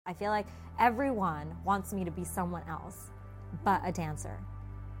I feel like everyone wants me to be someone else but a dancer.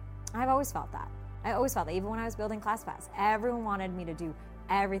 I've always felt that. I always felt that, even when I was building ClassPass. Everyone wanted me to do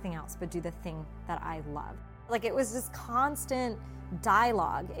everything else but do the thing that I love. Like, it was this constant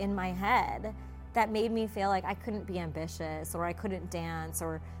dialogue in my head that made me feel like I couldn't be ambitious, or I couldn't dance,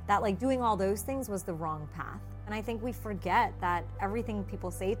 or that like doing all those things was the wrong path. And I think we forget that everything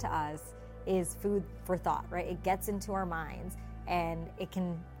people say to us is food for thought, right? It gets into our minds and it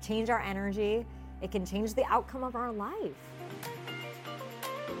can change our energy. It can change the outcome of our life.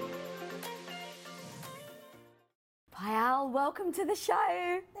 Payal, welcome to the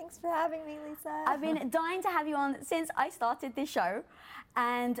show. Thanks for having me, Lisa. I've been dying to have you on since I started this show.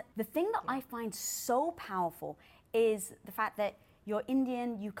 And the thing that I find so powerful is the fact that you're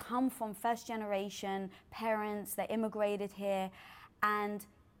Indian, you come from first generation parents that immigrated here, and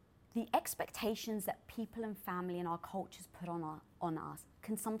the expectations that people and family and our cultures put on us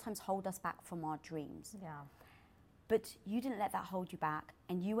can sometimes hold us back from our dreams. Yeah. But you didn't let that hold you back,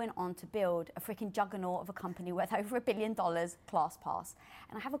 and you went on to build a freaking juggernaut of a company worth over $1 billion, ClassPass.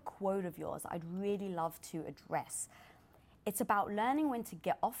 And I have a quote of yours I'd really love to address. It's about learning when to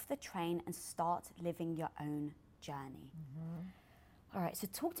get off the train and start living your own journey. Mm-hmm. All right, so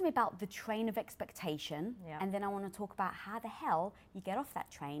talk to me about the train of expectation, and then I want to talk about how the hell you get off that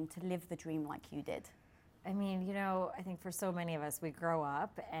train to live the dream like you did. I mean, you know, I think for so many of us, we grow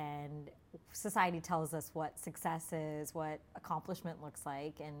up and society tells us what success is, what accomplishment looks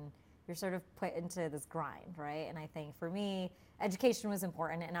like, and you're sort of put into this grind, right? And I think for me, education was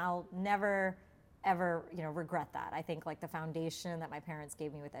important, and I'll never, ever, regret that. I think like the foundation that my parents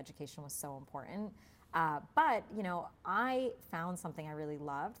gave me with education was so important. But, I found something I really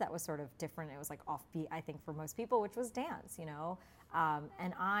loved that was sort of different. It was like offbeat, I think, for most people, which was dance,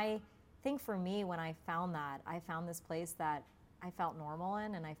 and I think for me, when I found this place that I felt normal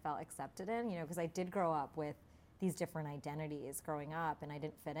in and I felt accepted in, because I did grow up with these different identities growing up and I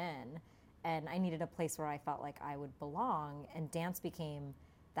didn't fit in, and I needed a place where I felt like I would belong, and dance became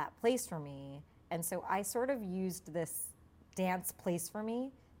that place for me. And so I sort of used this dance place for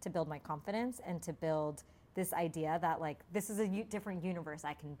me to build my confidence and to build this idea that like this is a different universe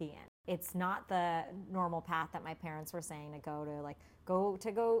I can be in. It's not the normal path that my parents were saying to go,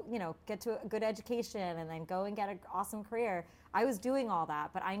 get to a good education and then go and get an awesome career. I was doing all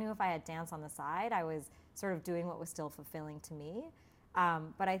that, but I knew if I had dance on the side, I was sort of doing what was still fulfilling to me.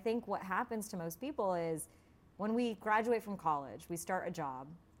 But I think what happens to most people is when we graduate from college, we start a job,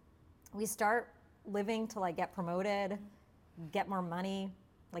 we start living to like get promoted, get more money,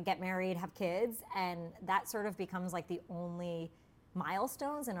 like get married, have kids, and that sort of becomes like the only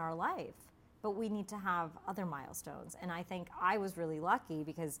milestones in our life. But we need to have other milestones. And I think I was really lucky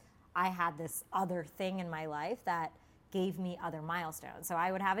because I had this other thing in my life that gave me other milestones. So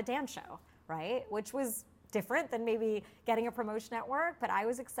I would have a dance show, right? Which was different than maybe getting a promotion at work, but I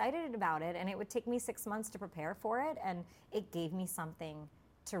was excited about it, and it would take me 6 months to prepare for it, and it gave me something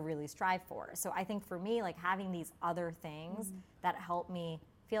to really strive for. So I think for me, like having these other things that helped me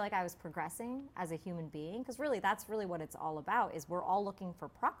feel like I was progressing as a human being, because really that's really what it's all about, is we're all looking for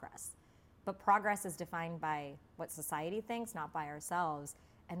progress. But progress is defined by what society thinks, not by ourselves.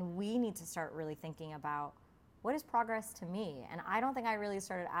 And we need to start really thinking about, what is progress to me? And I don't think I really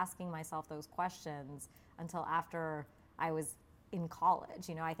started asking myself those questions until after I was in college.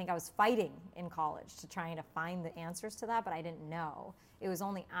 I think I was fighting in college to trying to find the answers to that, but I didn't know. It was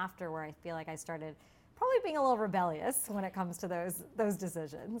only after where I feel like I started probably being a little rebellious when it comes to those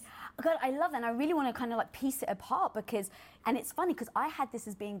decisions. God, I love that, and I really want to kind of like piece it apart and it's funny because I had this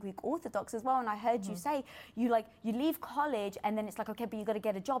as being Greek Orthodox as well, and I heard you say you leave college and then it's like, okay, but you got to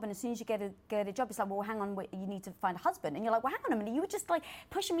get a job, and as soon as you get a job, it's like, well, hang on, wait, you need to find a husband, and you're like, well, hang on a minute, you were just like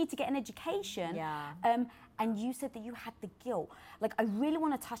pushing me to get an education, and you said that you had the guilt. Like, I really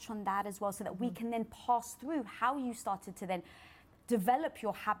want to touch on that as well, so that we can then pass through how you started to then develop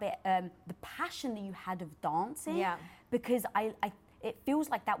your habit, the passion that you had of dancing, because it feels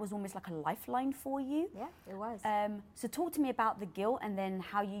like that was almost like a lifeline for you. Yeah, it was. So talk to me about the guilt and then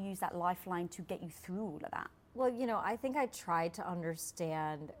how you use that lifeline to get you through all of that. Well, I think I tried to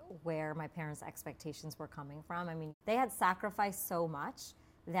understand where my parents' expectations were coming from. I mean, they had sacrificed so much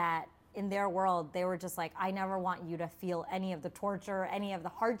that in their world, they were just like, I never want you to feel any of the torture, any of the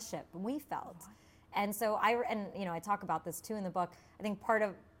hardship we felt. And so I talk about this too in the book. I think part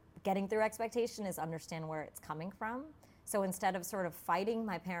of getting through expectation is understand where it's coming from. So instead of sort of fighting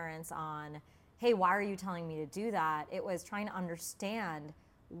my parents on, hey, why are you telling me to do that? It was trying to understand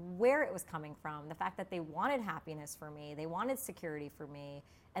where it was coming from, the fact that they wanted happiness for me, they wanted security for me,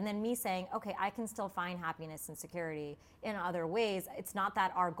 and then me saying, okay, I can still find happiness and security in other ways. It's not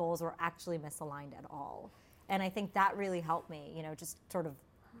that our goals were actually misaligned at all. And I think that really helped me, just sort of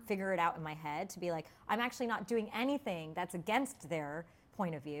figure it out in my head to be like, I'm actually not doing anything that's against their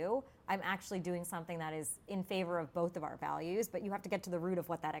point of view. I'm actually doing something that is in favor of both of our values, but you have to get to the root of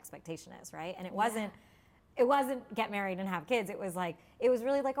what that expectation is, right? And it wasn't get married and have kids. It was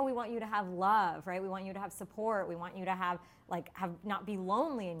really like, oh, we want you to have love, right? We want you to have support. We want you to have not be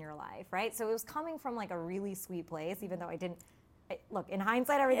lonely in your life, right? So it was coming from like a really sweet place, even though I didn't. Look, in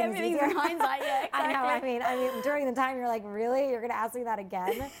hindsight, everything's easier. In hindsight, yeah, exactly. I know. During the time, you're like, really? You're going to ask me that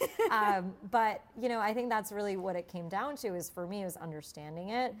again? But I think that's really what it came down to. Is for me, was understanding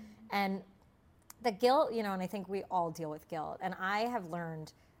it and the guilt. And I think we all deal with guilt. And I have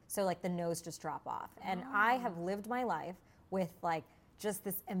learned. So like the no's just drop off. And I have lived my life with like just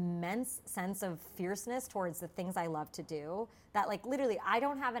this immense sense of fierceness towards the things I love to do that like literally I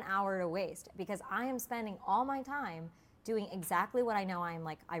don't have an hour to waste because I am spending all my time doing exactly what I know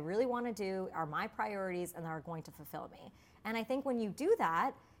I really want to do, are my priorities and are going to fulfill me. And I think when you do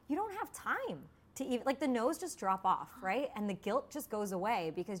that, you don't have time to even, like the no's just drop off, right? And the guilt just goes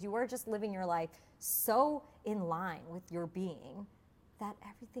away because you are just living your life so in line with your being that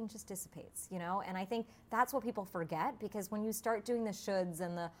everything just dissipates, And I think that's what people forget because when you start doing the shoulds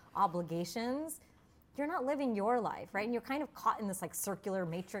and the obligations, you're not living your life, right? And you're kind of caught in this like circular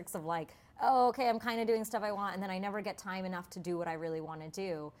matrix of like, oh, okay, I'm kind of doing stuff I want and then I never get time enough to do what I really want to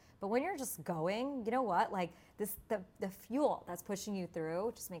do. But when you're just going, you know what? Like the fuel that's pushing you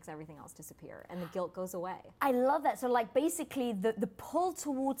through just makes everything else disappear and the guilt goes away. I love that. So like basically the pull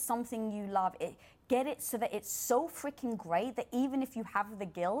towards something you love, get it so that it's so freaking great that even if you have the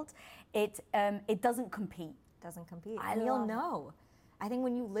guilt, it doesn't compete. Doesn't compete. And you'll know. I think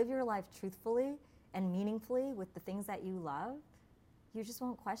when you live your life truthfully and meaningfully with the things that you love, you just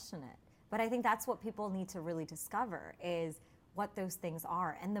won't question it. But I think that's what people need to really discover is what those things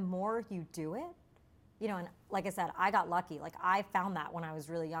are. And the more you do it, and like I said, I got lucky. Like I found that when I was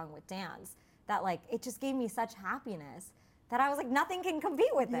really young with dance, that like it just gave me such happiness that I was like, nothing can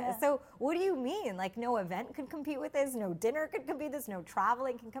compete with this. So what do you mean? Like no event could compete with this, no dinner could compete with this, no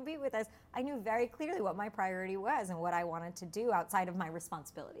traveling can compete with this. I knew very clearly what my priority was and what I wanted to do outside of my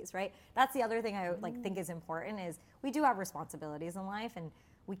responsibilities, right? That's the other thing I think is important is we do have responsibilities in life and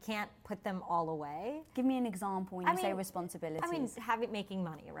we can't put them all away. Give me an example when you say responsibilities. Making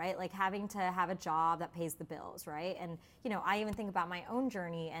money, right? Like having to have a job that pays the bills, right? And, I even think about my own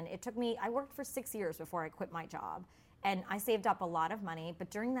journey and I worked for 6 years before I quit my job. And I saved up a lot of money, but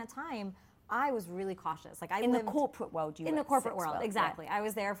during that time, I was really cautious. Like in the corporate world, in the corporate world, exactly. Yeah. I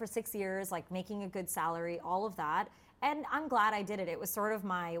was there for 6 years, like making a good salary, all of that. And I'm glad I did it. It was sort of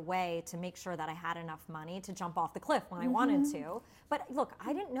my way to make sure that I had enough money to jump off the cliff when I wanted to. But look,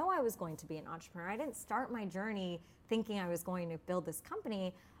 I didn't know I was going to be an entrepreneur. I didn't start my journey thinking I was going to build this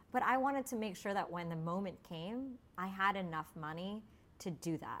company, but I wanted to make sure that when the moment came, I had enough money to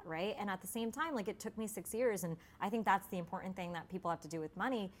do that, right? And at the same time, like it took me 6 years, and I think that's the important thing that people have to do with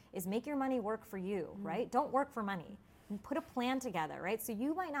money is make your money work for you, right? Don't work for money. And put a plan together, right? So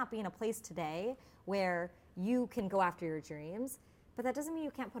you might not be in a place today where you can go after your dreams, but that doesn't mean you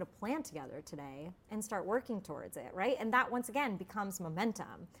can't put a plan together today and start working towards it, right? And that once again becomes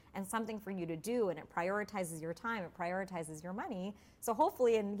momentum and something for you to do, and it prioritizes your time, it prioritizes your money. So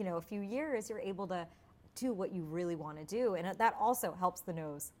hopefully in a few years you're able to do what you really want to do, and that also helps the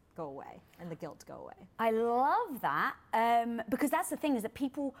no's go away and the guilt go away. I love that because that's the thing is that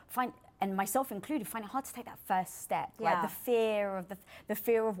people find, and myself included, find it hard to take that first step. Yeah. Right? The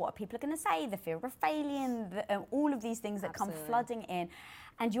fear of what people are going to say, the fear of failing, all of these things that Absolutely. come flooding in.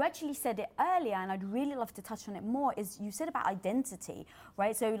 And you actually said it earlier, and I'd really love to touch on it more, is you said about identity,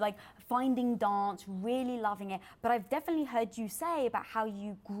 right? So like finding dance, really loving it. But I've definitely heard you say about how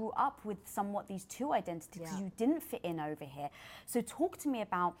you grew up with somewhat these two identities because you didn't fit in over here. So talk to me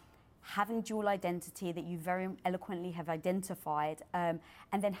about having dual identity that you very eloquently have identified, and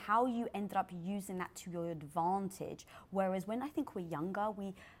then how you ended up using that to your advantage. Whereas when I think we're younger,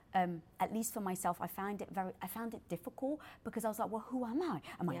 we at least for myself, I found it difficult because I was like, well, who am I?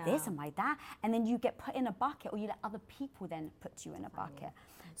 Am I this? Am I that? And then you get put in a bucket, or you let other people then put you in a bucket.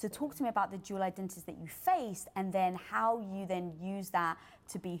 So talk to me about the dual identities that you faced, and then how you then use that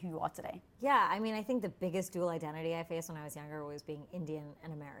to be who you are today. Yeah, I mean, I think the biggest dual identity I faced when I was younger was being Indian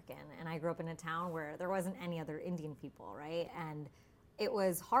and American. And I grew up in a town where there wasn't any other Indian people, right? And it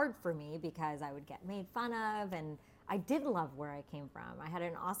was hard for me because I would get made fun of, and I did love where I came from. I had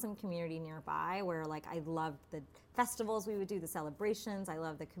an awesome community nearby where like I loved the festivals we would do, the celebrations. I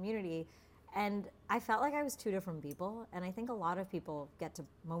loved the community. And I felt like I was two different people. And I think a lot of people get to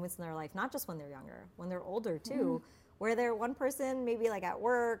moments in their life, not just when they're younger, when they're older too, where they're one person maybe like at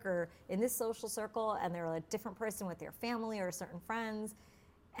work or in this social circle, and they're a different person with their family or certain friends.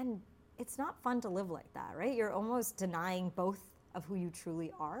 And it's not fun to live like that, right? You're almost denying both of who you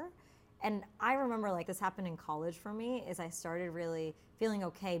truly are. And I remember like this happened in college for me, is I started really feeling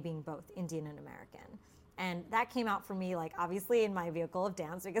okay being both Indian and American. And that came out for me like obviously in my vehicle of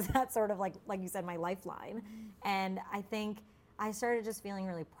dance, because that's sort of like you said, my lifeline. And I think I started just feeling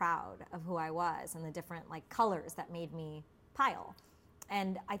really proud of who I was and the different like colors that made me Payal.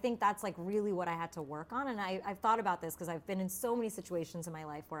 And I think that's like really what I had to work on. And I've thought about this because I've been in so many situations in my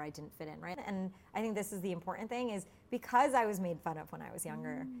life where I didn't fit in, right? And I think this is the important thing, is because I was made fun of when I was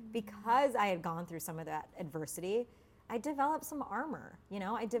younger, because I had gone through some of that adversity, I developed some armor, you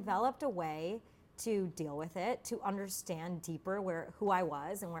know? I developed a way to deal with it, to understand deeper who I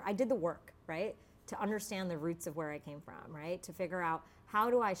was and where I did the work, right? To understand the roots of where I came from, right? To figure out how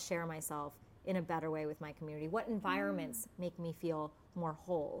do I share myself in a better way with my community? What environments make me feel more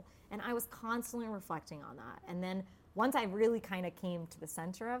whole? And I was constantly reflecting on that. And then once I really kind of came to the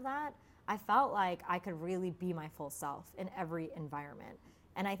center of that, I felt like I could really be my full self in every environment.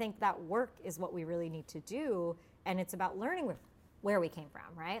 And I think that work is what we really need to do. And it's about learning where we came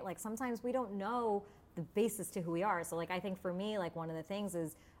from, right? Like sometimes we don't know the basis to who we are. So like I think for me, like one of the things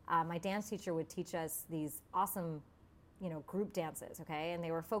is my dance teacher would teach us these awesome, you know, group dances, okay? And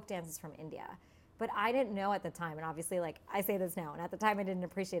they were folk dances from India. But I didn't know at the time, and obviously like I say this now, and at the time I didn't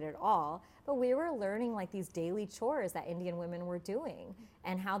appreciate it at all, but we were learning like these daily chores that Indian women were doing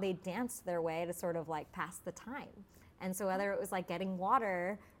and how they danced their way to sort of like pass the time. And so whether it was like getting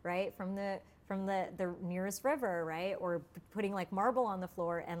water, right, from the nearest river, right, or putting like marble on the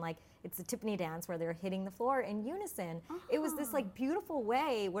floor, and like it's a Tiffany dance where they're hitting the floor in unison. It was this like beautiful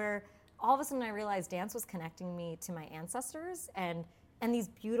way where all of a sudden I realized dance was connecting me to my ancestors and these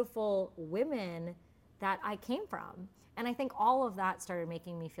beautiful women that I came from. And I think all of that started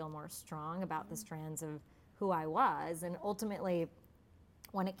making me feel more strong about the strands of who I was. And ultimately,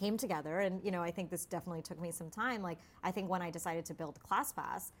 when it came together, and you know, I think this definitely took me some time, like I think when I decided to build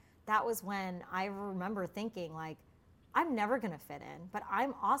ClassPass, that was when I remember thinking like, I'm never gonna fit in, but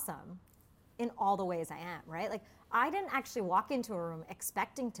I'm awesome in all the ways I am, right? Like I didn't actually walk into a room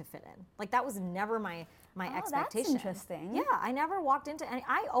expecting to fit in. Like that was never my expectation. That's interesting. Yeah, I never walked into any,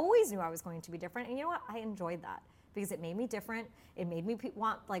 I always knew I was going to be different. And you know what? I enjoyed that because it made me different. It made me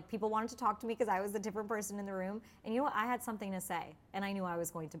people wanted to talk to me because I was the different person in the room. And you know what? I had something to say and I knew I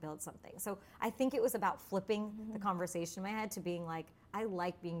was going to build something. So I think it was about flipping the conversation in my head to being like, I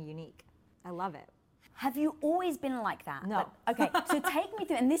like being unique. I love it. Have you always been like that? No. Okay, so take me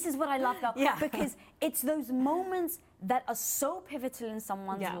through, and this is what I love about, Yeah. because it's those moments that are so pivotal in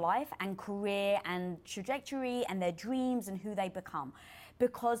someone's life and career and trajectory and their dreams and who they become.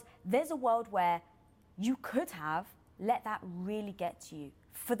 Because there's a world where you could have let that really get to you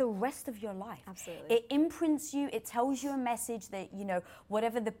for the rest of your life. Absolutely. It imprints you, it tells you a message that, you know,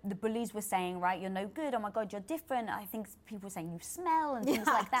 whatever the bullies were saying, right, you're no good, oh my God, you're different. I think people were saying you smell and things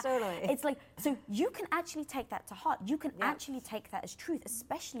like that. Totally. It's like, so you can actually take that to heart. You can actually take that as truth,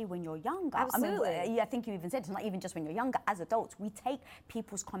 especially when you're younger. Absolutely. I mean, I think you even said, it's not even just when you're younger, as adults, we take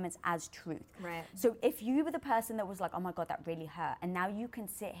people's comments as truth. Right. So if you were the person that was like, oh my God, that really hurt, and now you can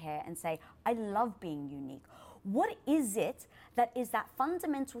sit here and say, I love being unique. What is it that is that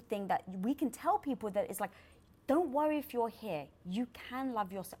fundamental thing that we can tell people that is like, don't worry if you're here. You can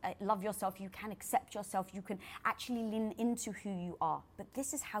love yourself. You can accept yourself. You can actually lean into who you are. But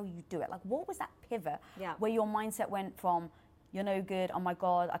this is how you do it. Like, what was that pivot where your mindset went from, you're no good, oh my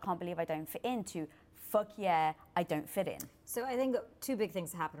God, I can't believe I don't fit in, to, fuck yeah, I don't fit in? So I think two big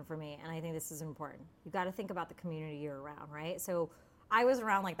things happened for me, and I think this is important. You got to think about the community you're around, right? So I was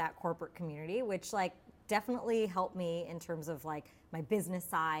around like that corporate community, which like definitely helped me in terms of like my business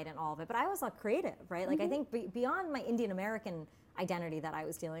side and all of it. But I was a creative, right? Like I think beyond my Indian American identity that I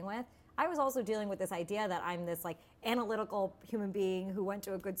was dealing with, I was also dealing with this idea that I'm this like analytical human being who went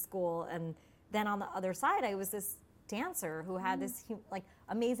to a good school. And then on the other side, I was this dancer who had this like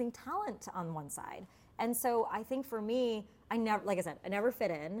amazing talent on one side. And so I think for me, I never, like I said, I never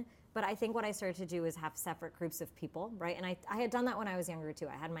fit in. But I think what I started to do is have separate groups of people, right? And I had done that when I was younger too.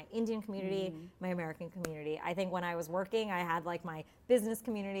 I had my Indian community, my American community. I think when I was working, I had like my business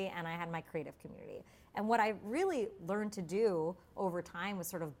community and I had my creative community. And what I really learned to do over time was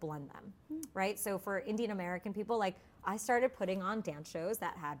sort of blend them, right? So for Indian American people, like I started putting on dance shows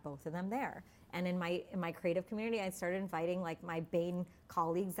that had both of them there. And in my creative community, I started inviting like my Bain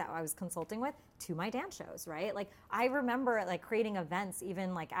colleagues that I was consulting with to my dance shows, right? Like I remember like creating events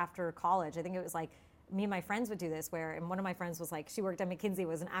even like after college. I think it was like me and my friends would do this and one of my friends was like, she worked at McKinsey,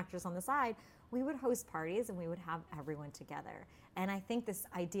 was an actress on the side. We would host parties and we would have everyone together. And I think this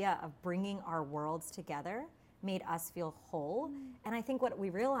idea of bringing our worlds together made us feel whole. And I think what we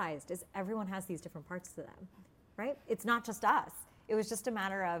realized is everyone has these different parts to them, right? It's not just us. It was just a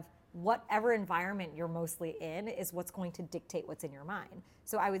matter of whatever environment you're mostly in is what's going to dictate what's in your mind.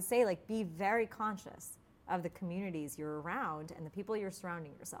 So I would say like be very conscious of the communities you're around and the people you're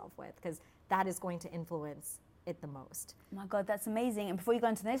surrounding yourself with, because that is going to influence it the most. Oh my God, that's amazing. And before you go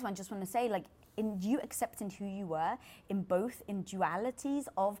into the next one, I just want to say, like, in you accepting who you were in dualities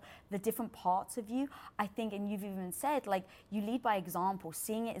of the different parts of you, I think, and you've even said, like, you lead by example.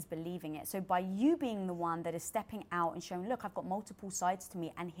 Seeing it is believing it. So by you being the one that is stepping out and showing, look, I've got multiple sides to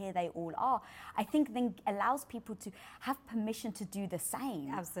me and here they all are, I think then allows people to have permission to do the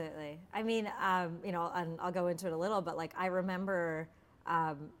same. Absolutely. I mean, and I'll go into it a little, but like I remember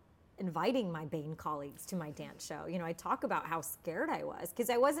inviting my Bain colleagues to my dance show. I talk about how scared I was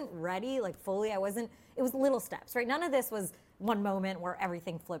because I wasn't ready, like fully. It was little steps, right? None of this was one moment where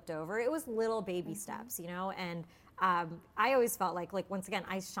everything flipped over. It was little baby steps, and I always felt like once again,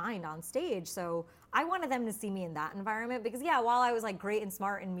 I shined on stage. So I wanted them to see me in that environment because while I was like great and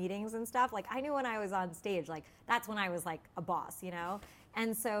smart in meetings and stuff, like I knew when I was on stage, like that's when I was like a boss,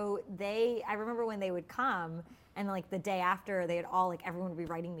 And so I remember when they would come, and like the day after, they had all like everyone would be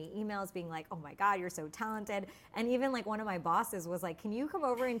writing me emails being like, oh my God, you're so talented. And even like one of my bosses was like, can you come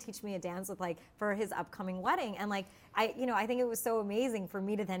over and teach me a dance for his upcoming wedding? And like I think it was so amazing for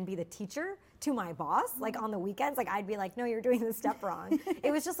me to then be the teacher to my boss, like on the weekends. Like I'd be like, no, you're doing this step wrong.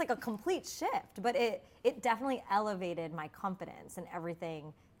 It was just like a complete shift, but it definitely elevated my confidence and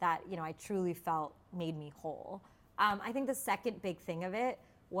everything that I truly felt made me whole. I think the second big thing of it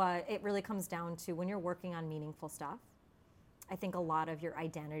really comes down to when you're working on meaningful stuff, I think a lot of your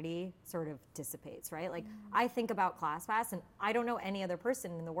identity sort of dissipates, right? Like I think about ClassPass and I don't know any other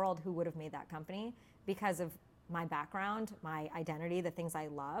person in the world who would have made that company because of my background, my identity, the things I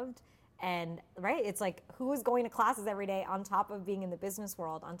loved. And right, it's like who was going to classes every day on top of being in the business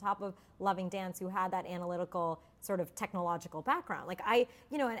world, on top of loving dance, who had that analytical sort of technological background. Like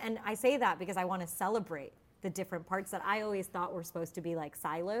and I say that because I want to celebrate the different parts that I always thought were supposed to be like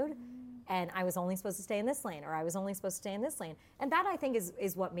siloed, and I was only supposed to stay in this lane, or I was only supposed to stay in this lane. And that I think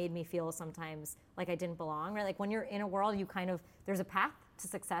is what made me feel sometimes like I didn't belong, right? Like when you're in a world, there's a path to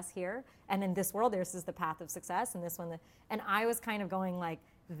success here, and in this world, this is the path of success, and this one, and I was kind of going like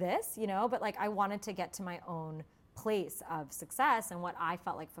this, but like I wanted to get to my own place of success and what I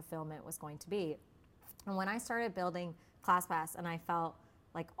felt like fulfillment was going to be. And when I started building ClassPass and I felt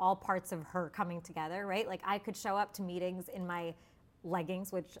like all parts of her coming together, right? Like I could show up to meetings in my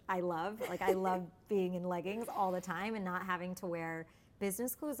leggings, which I love. Like I love being in leggings all the time and not having to wear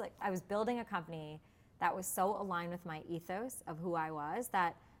business clothes. Like I was building a company that was so aligned with my ethos of who I was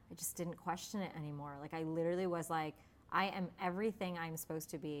that I just didn't question it anymore. Like I literally was like, I am everything I'm supposed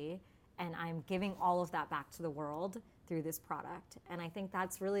to be, and I'm giving all of that back to the world through this product. And I think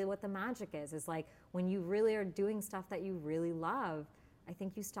that's really what the magic is like when you really are doing stuff that you really love, I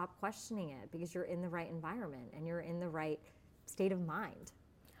think you stop questioning it because you're in the right environment and you're in the right state of mind.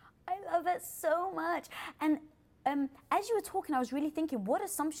 I love it so much. And as you were talking, I was really thinking, what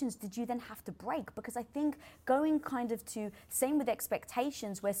assumptions did you then have to break? Because I think going kind of to, same with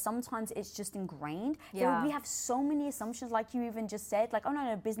expectations, where sometimes it's just ingrained. Yeah. We have so many assumptions, like you even just said, like, oh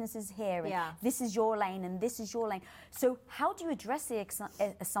no, business is here, and this is your lane, and this is your lane. So how do you address the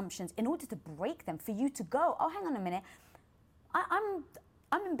assumptions in order to break them, for you to go, oh, hang on a minute,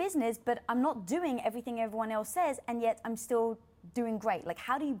 I'm in business, but I'm not doing everything everyone else says, and yet I'm still doing great. Like,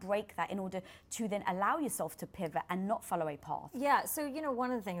 how do you break that in order to then allow yourself to pivot and not follow a path? Yeah, so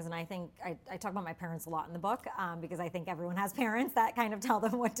one of the things, and I think I talk about my parents a lot in the book because I think everyone has parents that kind of tell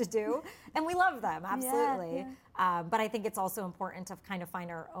them what to do, and we love them, absolutely. Yeah. But I think it's also important to kind of find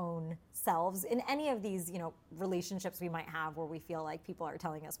our own selves in any of these, relationships we might have where we feel like people are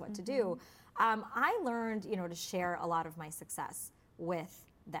telling us what to do. I learned, to share a lot of my success with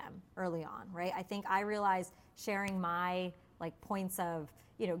them early on, right? I think I realized sharing my points of,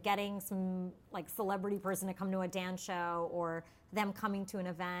 getting some celebrity person to come to a dance show, or them coming to an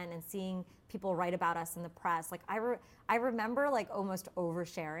event and seeing people write about us in the press. I remember almost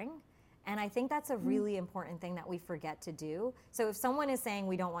oversharing. And I think that's a really important thing that we forget to do. So if someone is saying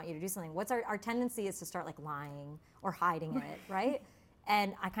we don't want you to do something, what's our tendency is to start lying or hiding it, right?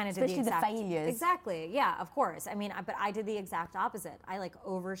 And I kind of did the failures. Exactly. Yeah, of course. I mean, but I did the exact opposite. I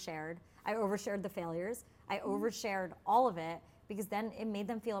overshared. I overshared the failures. I overshared all of it because then it made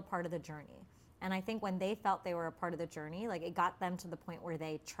them feel a part of the journey. And I think when they felt they were a part of the journey, like it got them to the point where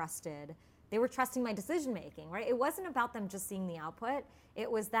they were trusting my decision making, right? It wasn't about them just seeing the output. It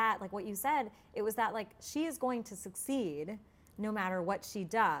was that, like what you said, it was that like she is going to succeed no matter what she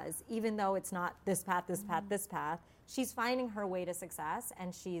does, even though it's not this path, this path, this path. She's finding her way to success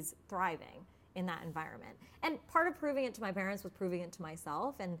and she's thriving in that environment. And part of proving it to my parents was proving it to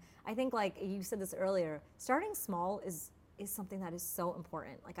myself. And I think, like you said this earlier, starting small is something that is so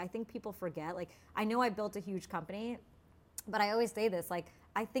important. Like I think people forget, like I know I built a huge company, but I always say this, like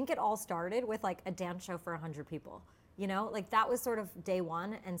I think it all started with like a dance show for 100 people, you know, like that was sort of day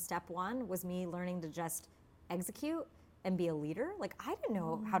one, and step one was me learning to just execute and be a leader. Like I didn't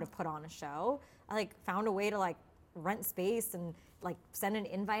know how to put on a show. I like found a way to like rent space and like send an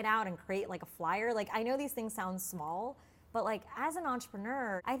invite out and create like a flyer. Like I know these things sound small, but like as an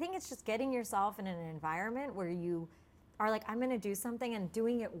entrepreneur, I think it's just getting yourself in an environment where you are like, I'm gonna do something and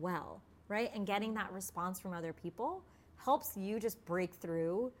doing it well, right? And getting that response from other people helps you just break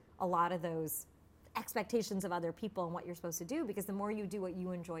through a lot of those expectations of other people and what you're supposed to do, because the more you do what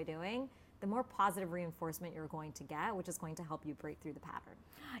you enjoy doing, the more positive reinforcement you're going to get, which is going to help you break through the pattern.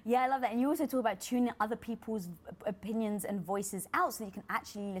 Yeah, I love that. And you also talk about tuning other people's opinions and voices out so that you can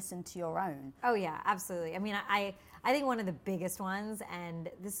actually listen to your own. Oh yeah, absolutely. I mean, I think one of the biggest ones, and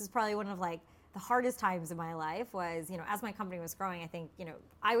this is probably one of like the hardest times in my life, was, you know, as my company was growing, I think, you know,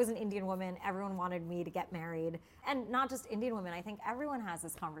 I was an Indian woman, everyone wanted me to get married. And not just Indian women, I think everyone has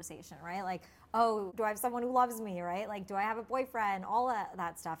this conversation, right? Like, oh, do I have someone who loves me, right? Like, do I have a boyfriend? All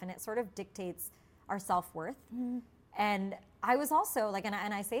that stuff. And it sort of dictates our self-worth. Mm-hmm. And I was also like, and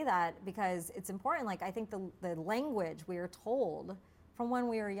I say that because it's important, like I think the language we are told from when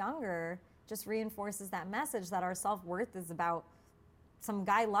we were younger just reinforces that message that our self-worth is about some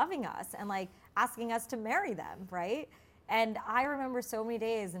guy loving us and like asking us to marry them, right? And I remember so many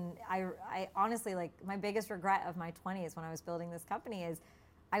days, and I honestly, like my biggest regret of my 20s when I was building this company is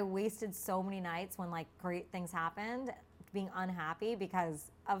I wasted so many nights when like great things happened being unhappy because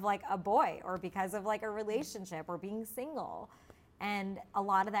of like a boy or because of like a relationship or being single. And a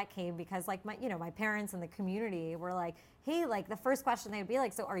lot of that came because like my parents and the community were like, hey, like the first question they'd be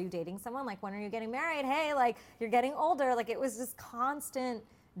like, so are you dating someone? Like, when are you getting married? Hey, like you're getting older. Like it was this constant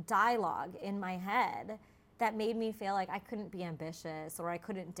dialogue in my head that made me feel like I couldn't be ambitious or I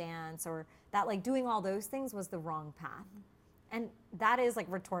couldn't dance, or that like doing all those things was the wrong path. And that is like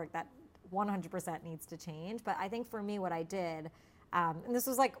rhetoric that 100% needs to change. But I think for me, what I did, and this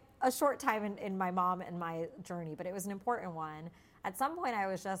was like a short time in my mom and my journey, but it was an important one. At some point, I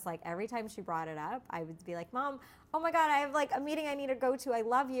was just like, every time she brought it up, I would be like, Mom, oh my God, I have like a meeting I need to go to. I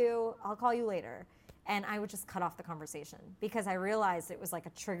love you. I'll call you later. And I would just cut off the conversation because I realized it was like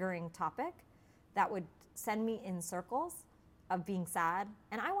a triggering topic that would send me in circles of being sad.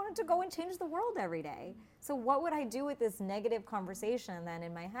 And I wanted to go and change the world every day. So what would I do with this negative conversation then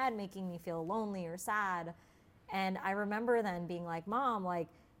in my head, making me feel lonely or sad? And I remember then being like, Mom, like,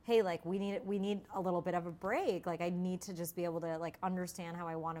 hey, like we need a little bit of a break. Like I need to just be able to like understand how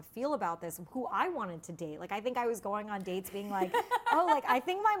I want to feel about this, who I wanted to date. Like I think I was going on dates being like, oh, like I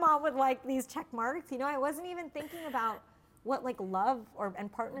think my mom would like these check marks. You know, I wasn't even thinking about what like love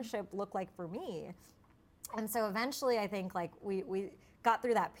and partnership looked like for me. And so eventually I think like we got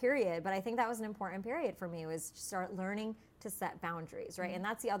through that period, but I think that was an important period for me, was to start learning to set boundaries, right? Mm-hmm. And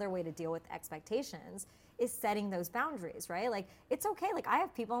that's the other way to deal with expectations, is setting those boundaries, right? Like it's okay. Like I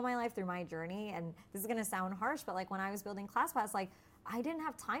have people in my life through my journey, and this is gonna sound harsh, but like when I was building ClassPass, like I didn't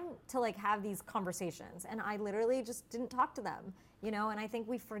have time to like have these conversations, and I literally just didn't talk to them, you know? And I think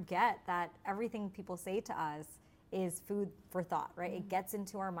we forget that everything people say to us is food for thought, right? Mm-hmm. It gets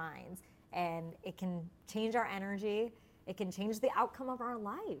into our minds and it can change our energy. It can change the outcome of our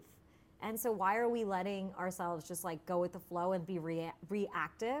life. And so why are we letting ourselves just like go with the flow and be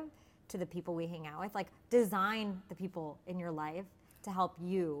reactive to the people we hang out with? Like design the people in your life to help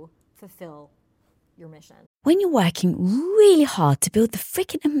you fulfill your mission. When you're working really hard to build the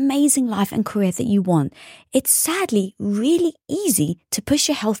freaking amazing life and career that you want, it's sadly really easy to push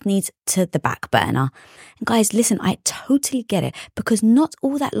your health needs to the back burner. And guys, listen, I totally get it, because not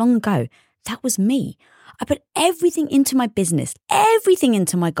all that long ago, that was me. I put everything into my business, everything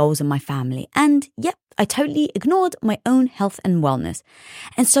into my goals and my family. And yep, I totally ignored my own health and wellness.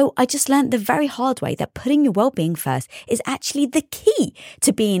 And so I just learned the very hard way that putting your well-being first is actually the key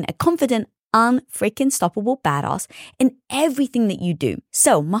to being a confident, unfreaking stoppable badass in everything that you do.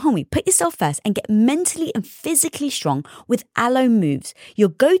 So, my homie, put yourself first and get mentally and physically strong with Alo Moves, your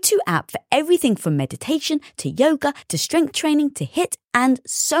go-to app for everything from meditation to yoga to strength training to HIIT and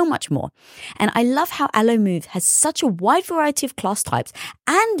so much more. And I love how Alo Moves has such a wide variety of class types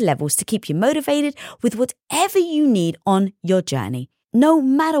and levels to keep you motivated with whatever you need on your journey. No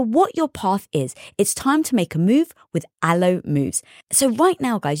matter what your path is, it's time to make a move with Alo Moves. So right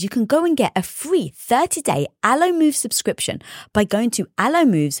now, guys, you can go and get a free 30-day Alo Moves subscription by going to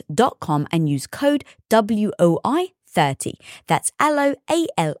alomoves.com and use code WOI30. That's Alo,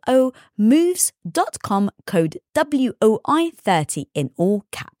 A-L-O, moves.com, code WOI30 in all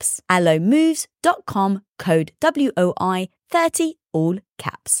caps. alomoves.com, code WOI30, all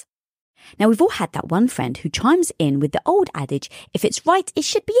caps. Now, we've all had that one friend who chimes in with the old adage, if it's right, it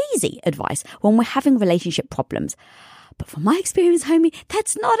should be easy advice when we're having relationship problems. But from my experience, homie,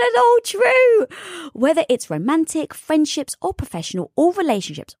 that's not at all true. Whether it's romantic, friendships, or professional, all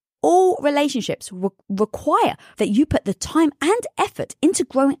relationships require that you put the time and effort into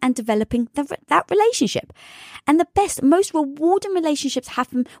growing and developing that relationship. And the best, most rewarding relationships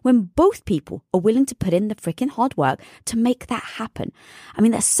happen when both people are willing to put in the freaking hard work to make that happen. I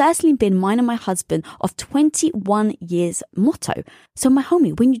mean, that's certainly been mine and my husband of 21 years motto. So my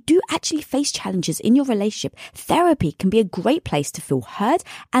homie, when you do actually face challenges in your relationship, therapy can be a great place to feel heard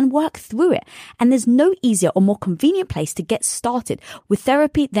and work through it. And there's no easier or more convenient place to get started with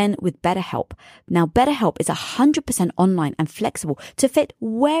therapy than with BetterHelp. Now, BetterHelp is 100% online and flexible to fit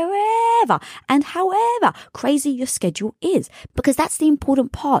wherever and however crazy your schedule is, because that's the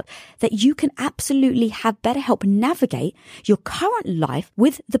important part, that you can absolutely have BetterHelp navigate your current life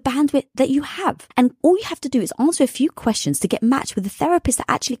with the bandwidth that you have. And all you have to do is answer a few questions to get matched with a therapist that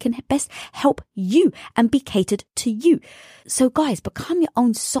actually can best help you and be catered to you. So guys, become your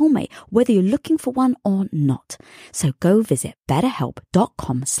own soulmate, whether you're looking for one or not. So go visit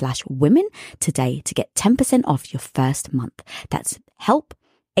betterhelp.com/women today to get 10% off your first month. That's help,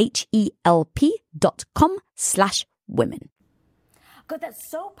 HELP.com/women. God, that's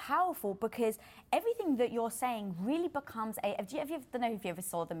so powerful, because everything that you're saying really becomes I don't know if you ever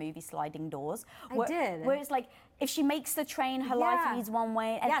saw the movie Sliding Doors. I did. Where it's like, if she makes the train, her life leads one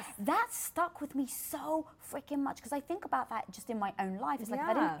way. And that stuck with me so freaking much, because I think about that just in my own life. It's like, if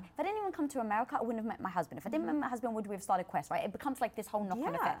I didn't even come to America, I wouldn't have met my husband. If I didn't meet my husband, would we have started Quest, right? It becomes like this whole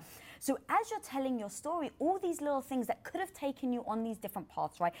knock-on effect. So as you're telling your story, all these little things that could have taken you on these different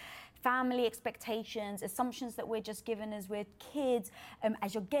paths, right? Family expectations, assumptions that we're just given as we're kids,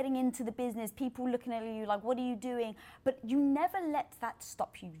 as you're getting into the business, people looking at you like, what are you doing? But you never let that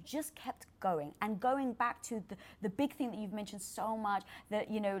stop you. You just kept going. And going back to the big thing that you've mentioned so much, that,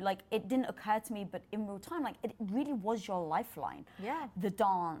 you know, like, it didn't occur to me, but in real time, like, it really was your lifeline. Yeah. The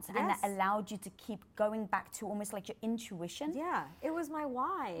dance. And that allowed you to keep going back to almost like your intuition. Yeah. It was my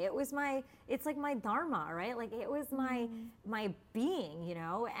why. It's like my dharma, right? Like, it was my being, you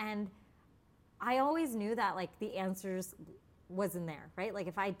know? And I always knew that, like, the answers was in there, right? Like,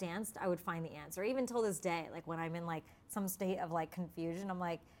 if I danced, I would find the answer. Even till this day, like, when I'm in like some state of like confusion, I'm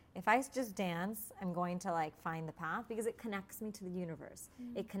like, if I just dance, I'm going to like find the path, because it connects me to the universe.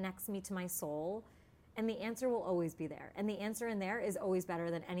 It connects me to my soul, and the answer will always be there. And the answer in there is always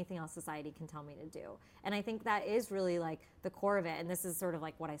better than anything else society can tell me to do. And I think that is really like the core of it. And this is sort of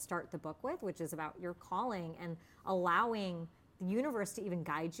like what I start the book with, which is about your calling and allowing the universe to even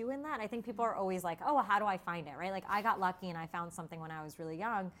guide you in that. I think people are always like, oh, well, how do I find it, right? Like, I got lucky and I found something when I was really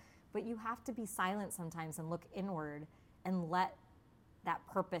young, but you have to be silent sometimes and look inward and let that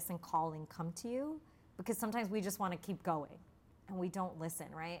purpose and calling come to you, because sometimes we just want to keep going and we don't listen,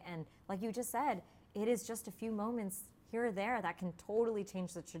 right? And like you just said, it is just a few moments here or there that can totally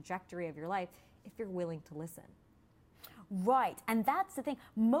change the trajectory of your life if you're willing to listen. Right, and that's the thing.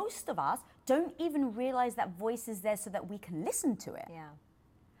 Most of us don't even realize that voice is there so that we can listen to it. Yeah.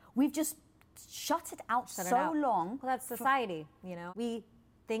 We've just shut it out long. Well, that's society, you know. We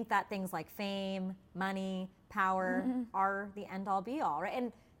think that things like fame, money, power are the end all be all, right?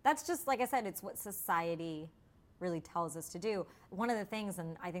 And that's just, like I said, it's what society really tells us to do. One of the things,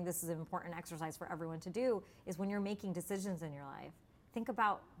 and I think this is an important exercise for everyone to do, is when you're making decisions in your life, think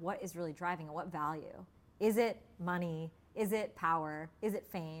about what is really driving it, what value. Is it money? Is it power? Is it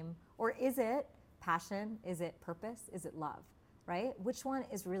fame? Or is it passion? Is it purpose? Is it love, right? Which one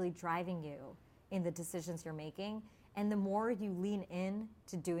is really driving you in the decisions you're making? And the more you lean in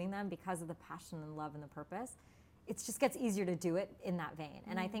to doing them because of the passion and love and the purpose, it just gets easier to do it in that vein.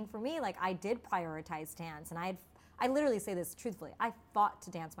 And I think for me, like, I did prioritize dance, and I I literally say this truthfully. I fought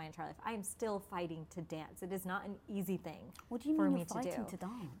to dance my entire life. I am still fighting to dance. It is not an easy thing What do you for mean me you're fighting to to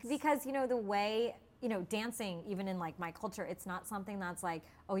dance? Because, the way, dancing, even in like my culture, it's not something that's like,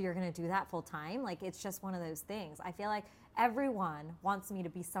 oh, you're going to do that full time. Like, it's just one of those things. I feel like everyone wants me to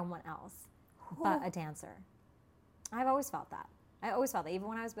be someone else but a dancer. I've always felt that. I always felt that. Even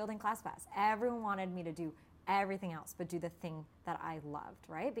when I was building ClassPass, everyone wanted me to do everything else but do the thing that I loved,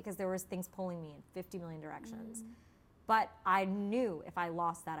 right? Because there was things pulling me in 50 million directions. But I knew if I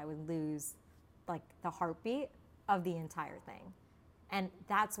lost that, I would lose like the heartbeat of the entire thing. And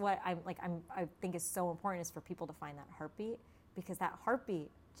that's what I think is so important, is for people to find that heartbeat, because that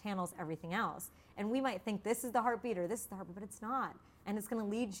heartbeat channels everything else. And we might think this is the heartbeat or this is the heartbeat, but it's not. And it's going to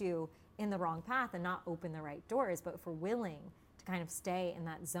lead you in the wrong path and not open the right doors. But if we're willing to kind of stay in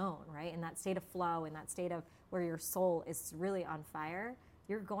that zone, right, in that state of flow, in that state of where your soul is really on fire,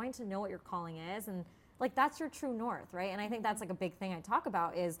 you're going to know what your calling is. And like, that's your true north, right? And I think that's like a big thing I talk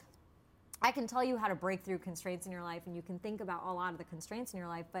about is, I can tell you how to break through constraints in your life, and you can think about a lot of the constraints in your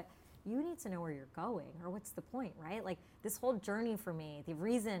life, but you need to know where you're going, or what's the point, right? Like, this whole journey for me, the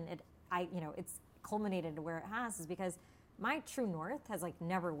reason it's culminated to where it has is because my true north has like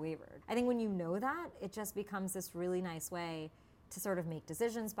never wavered. I think when you know that, it just becomes this really nice way to sort of make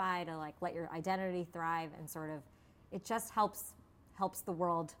decisions by, to like let your identity thrive, and sort of, it just helps the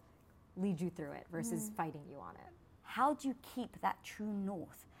world lead you through it versus fighting you on it. How do you keep that true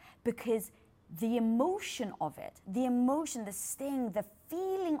north? Because the emotion of it, the emotion, the sting, the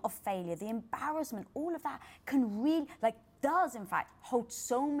feeling of failure, the embarrassment, all of that can really, does in fact hold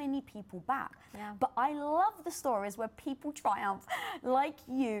so many people back. Yeah. But I love the stories where people triumph, like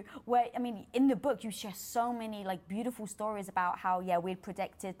you, where, I mean, in the book you share so many beautiful stories about how, we'd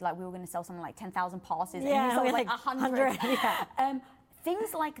predicted we were going to sell something like 10,000 passes, and you sold 100. Yeah.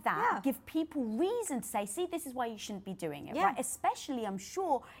 Things like that Yeah. give people reason to say, see, this is why you shouldn't be doing it, Yeah. right? Especially, I'm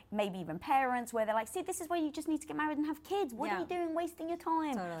sure, maybe even parents, where they're like, see, this is why you just need to get married and have kids. What are you doing wasting your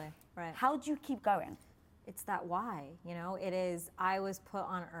time? Totally, right. How do you keep going? It's that why, it is, I was put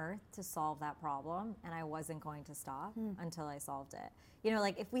on earth to solve that problem, and I wasn't going to stop until I solved it.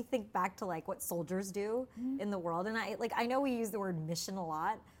 If we think back to what soldiers do in the world, and I know we use the word mission a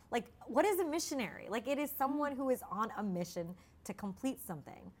lot. What is a missionary? It is someone who is on a mission to complete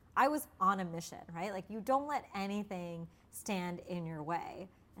something. I was on a mission, right? You don't let anything stand in your way.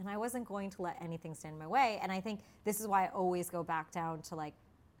 And I wasn't going to let anything stand in my way. And I think this is why I always go back down to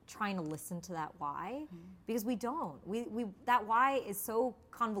trying to listen to that why, because we don't. We that why is so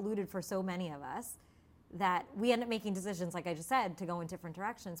convoluted for so many of us that we end up making decisions, like I just said, to go in different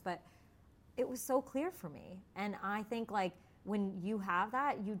directions. But it was so clear for me. And I think when you have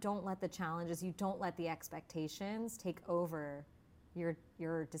that, you don't let the challenges, you don't let the expectations take over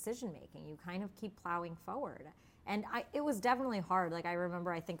your decision making. You kind of keep plowing forward. And it was definitely hard. I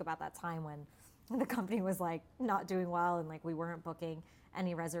remember, I think about that time when the company was not doing well, and we weren't booking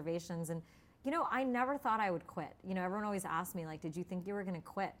any reservations. And I never thought I would quit. Everyone always asked me, did you think you were going to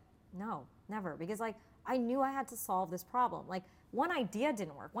quit? No, never. Because I knew I had to solve this problem. One idea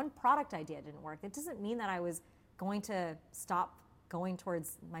didn't work, one product idea didn't work. It doesn't mean that I was going to stop going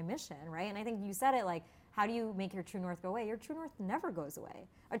towards my mission, right? And I think you said it, how do you make your true north go away? Your true north never goes away.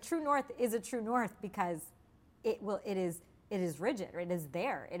 A true north is a true north because it is rigid, right? It is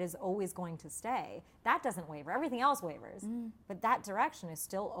there. It is always going to stay. That doesn't waver. Everything else wavers. But that direction is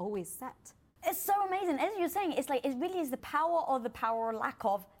still always set. It's so amazing. As you're saying, it's it really is the power or or lack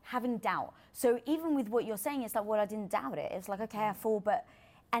of having doubt. So even with what you're saying, it's well, I didn't doubt it. It's okay, I fall, but...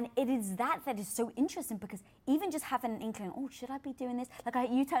 And it is that is so interesting, because even just having an inkling, oh, should I be doing this?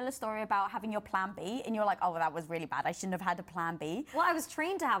 You tell a story about having your plan B, and you're like, oh, well, that was really bad. I shouldn't have had a plan B. Well, I was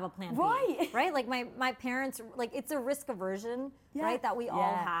trained to have a plan B. Right? My parents, it's a risk aversion, right, that we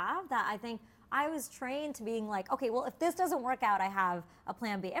all have, that I think I was trained to being okay, well, if this doesn't work out, I have a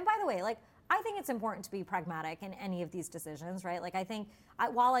plan B. And by the way, I think it's important to be pragmatic in any of these decisions, right? I think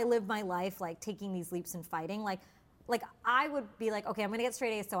while I live my life, taking these leaps and fighting, I would be okay, I'm going to get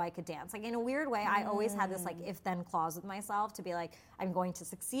straight A's so I could dance. In a weird way, I always had this if-then clause with myself to be I'm going to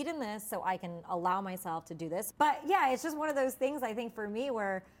succeed in this so I can allow myself to do this. But yeah, it's just one of those things, I think, for me,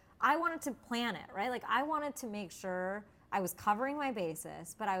 where I wanted to plan it, right? I wanted to make sure I was covering my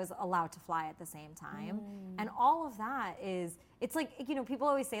basis, but I was allowed to fly at the same time. And all of that is, it's people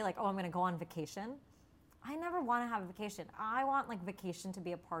always say oh, I'm going to go on vacation. I never want to have a vacation. I want vacation to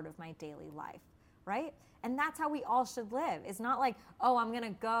be a part of my daily life, right? And that's how we all should live. It's not oh, I'm going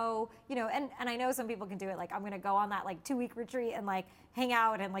to go, and I know some people can do it. I'm going to go on that 2-week retreat and hang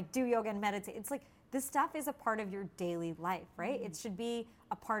out and do yoga and meditate. It's this stuff is a part of your daily life, right? It should be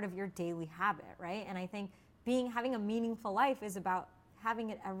a part of your daily habit, right? And I think having a meaningful life is about having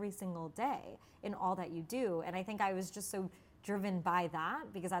it every single day in all that you do. And I think I was just so driven by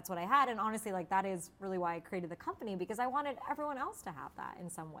that because that's what I had. And honestly, like that is really why I created the company, because I wanted everyone else to have that in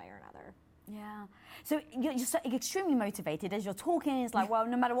some way or another. Yeah. So you're so extremely motivated as you're talking. It's like, well,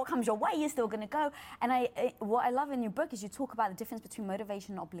 no matter what comes your way, you're still going to go. And what I love in your book is you talk about the difference between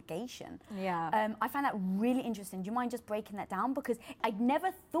motivation and obligation. Yeah. I find that really interesting. Do you mind just breaking that down? Because I'd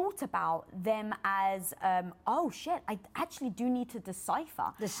never thought about them as, oh shit, I actually do need to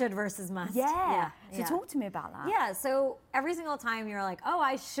decipher. The should versus must. Yeah. So talk to me about that. Yeah. So every single time you're like, oh,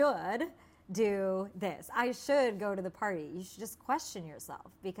 I should do this. I should go to the party. You should just question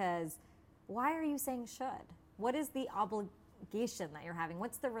yourself, because why are you saying should? What is the obligation that you're having?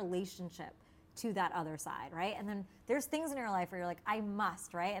 What's the relationship to that other side, right? And then there's things in your life where you're like, I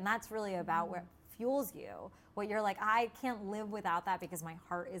must, right? And that's really about what fuels you. What you're like, I can't live without that because my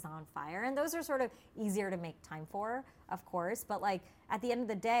heart is on fire. And those are sort of easier to make time for, of course. But like at the end of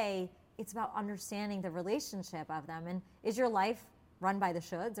the day, it's about understanding the relationship of them. And is your life run by the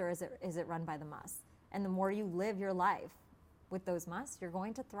shoulds, or is it run by the musts? And the more you live your life with those musts, you're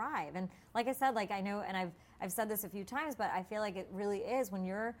going to thrive. And like I said, like I know, and I've said this a few times, but I feel like it really is when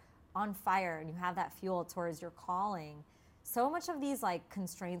you're on fire and you have that fuel towards your calling, so much of these like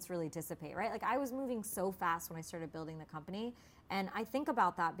constraints really dissipate, right? Like I was moving so fast when I started building the company, and I think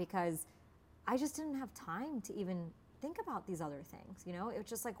about that because I just didn't have time to even think about these other things, you know? It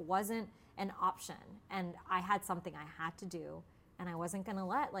just like wasn't an option, and I had something I had to do, and I wasn't gonna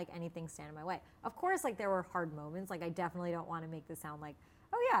let like anything stand in my way. Of course, like there were hard moments. Like I definitely don't want to make this sound like,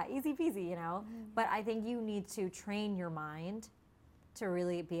 oh yeah, easy peasy, you know? But I think you need to train your mind to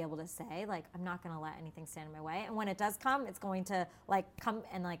really be able to say like, I'm not gonna let anything stand in my way. And when it does come, it's going to like come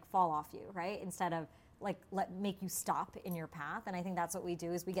and like fall off you, right? Instead of like make you stop in your path. And I think that's what we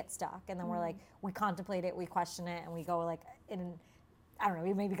do, is we get stuck, and then we're like, we contemplate it, we question it, and we go like in, I don't know,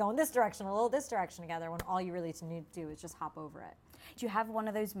 we maybe go in this direction, a little this direction together, when all you really need to do is just hop over it. Do you have one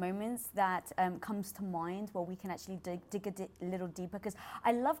of those moments that comes to mind where we can actually dig a little deeper? Because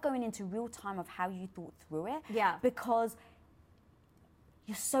I love going into real time of how you thought through it. Yeah. Because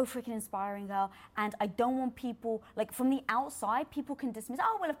you're so freaking inspiring, girl. And I don't want people, like from the outside, people can dismiss,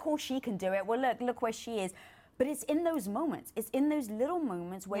 oh, well, of course she can do it. Well, look where she is. But it's in those moments. It's in those little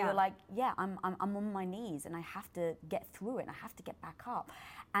moments where you're like, yeah, I'm on my knees and I have to get through it and I have to get back up.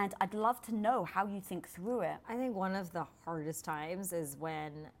 And I'd love to know how you think through it. I think one of the hardest times is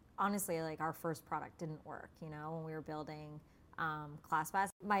when, honestly, like our first product didn't work, you know, when we were building ClassPass.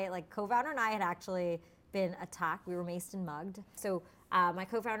 My like co-founder and I had actually been attacked. We were maced and mugged. So my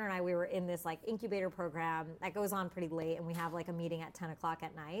co-founder and I, we were in this like incubator program that goes on pretty late, and we have like a meeting at 10 o'clock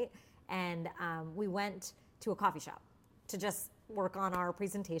at night. And we went to a coffee shop to just work on our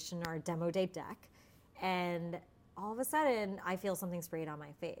presentation, our demo day deck. And all of a sudden, I feel something sprayed on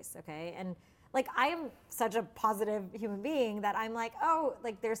my face, okay? And like, I am such a positive human being that I'm like, oh,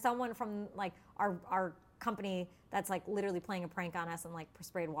 like there's someone from like our company that's like literally playing a prank on us and like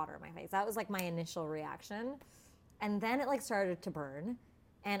sprayed water in my face. That was like my initial reaction. And then it like started to burn,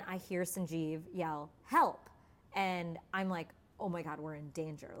 and I hear Sanjeev yell, help. And I'm like, oh my God, we're in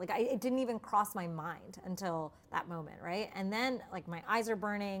danger. Like it didn't even cross my mind until that moment, right? And then like my eyes are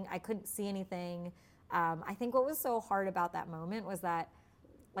burning, I couldn't see anything. I think what was so hard about that moment was that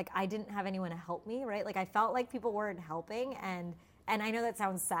like I didn't have anyone to help me, right? Like I felt like people weren't helping, and I know that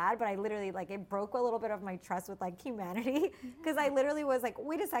sounds sad, but I literally like it broke a little bit of my trust with like humanity, because I literally was like,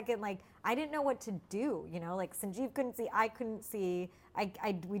 wait a second, like I didn't know what to do, you know? Like Sanjeev couldn't see, I couldn't see,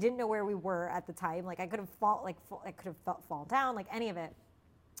 we didn't know where we were at the time. Like I could have fallen down, like any of it.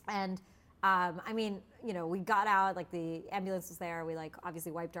 And I mean, you know, we got out, like the ambulance was there, we like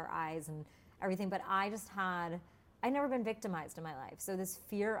obviously wiped our eyes and everything, but I'd never been victimized in my life. So this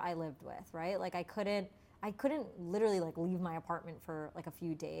fear I lived with, right? Like I couldn't literally like leave my apartment for like a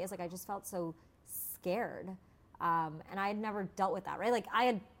few days. Like I just felt so scared. And I had never dealt with that, right? Like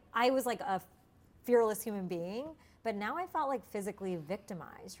I was like a fearless human being, but now I felt like physically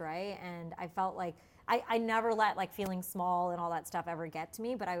victimized, right? And I felt like I never let like feeling small and all that stuff ever get to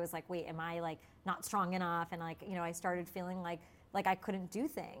me, but I was like, wait, am I like not strong enough? And like, you know, I started feeling like I couldn't do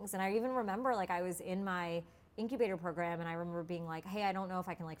things. And I even remember like I was in my incubator program, and I remember being like, hey, I don't know if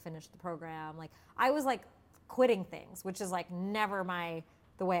I can like finish the program. Like I was like quitting things, which is like never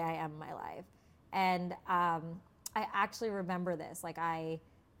the way I am in my life. And I actually remember this, like I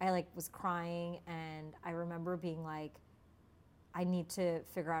like was crying, and I remember being like, I need to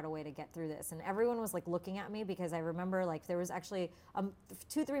figure out a way to get through this. And everyone was like looking at me, because I remember like there was actually a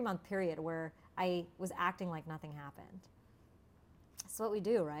 2-3 month period where I was acting like nothing happened. That's what we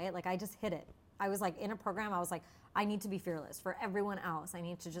do, right? Like I just hid it. I was like in a program, I was like, I need to be fearless for everyone else. I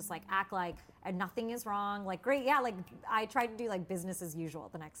need to just like act like nothing is wrong. Like, great, yeah, like I tried to do like business as usual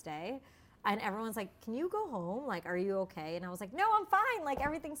the next day. And everyone's like, can you go home? Like, are you okay? And I was like, no, I'm fine. Like,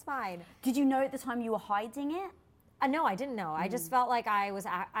 everything's fine. Did you know at the time you were hiding it? No, I didn't know. I just felt like I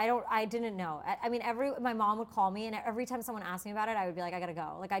didn't know. I mean, my mom would call me, and every time someone asked me about it, I would be like, I gotta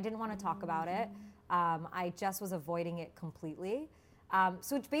go. Like, I didn't want to talk about it. I just was avoiding it completely.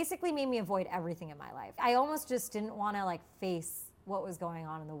 So it basically made me avoid everything in my life. I almost just didn't want to like face what was going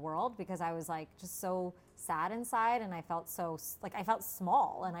on in the world because I was like just so sad inside, and I felt so like I felt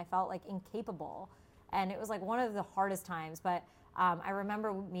small and I felt like incapable, and it was like one of the hardest times. But I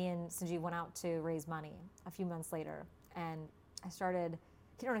remember me and Sanjeev went out to raise money a few months later, and I started,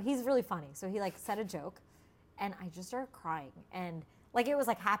 he's really funny, so he like said a joke, and I just started crying, and like it was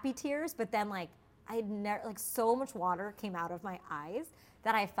like happy tears, but then like I had never, like so much water came out of my eyes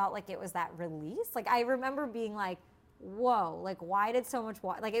that I felt like it was that release. Like I remember being like, whoa, like why did so much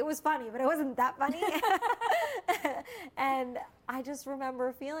water, like it was funny, but it wasn't that funny. And I just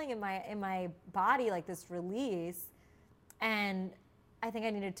remember feeling in my body like this release, and I think I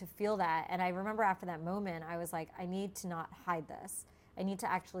needed to feel that. And I remember after that moment, I was like, I need to not hide this. I need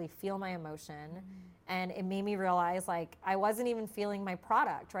to actually feel my emotion. And it made me realize like I wasn't even feeling my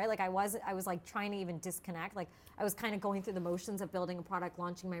product, right? Like I was like trying to even disconnect. Like I was kind of going through the motions of building a product,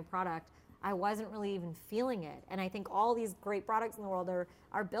 launching my product. I wasn't really even feeling it. And I think all these great products in the world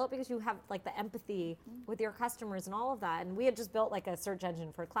are built because you have like the empathy with your customers and all of that. And we had just built like a search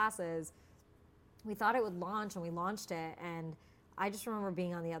engine for classes. We thought it would launch, and we launched it. And I just remember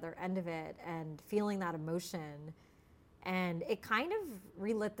being on the other end of it and feeling that emotion. And it kind of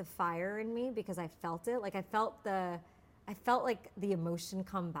relit the fire in me because I felt it. Like I felt like the emotion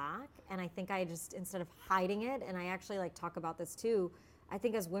come back. And I think I just, instead of hiding it, and I actually like talk about this too, I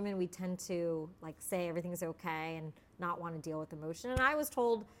think as women we tend to like say everything's okay and not want to deal with emotion. And I was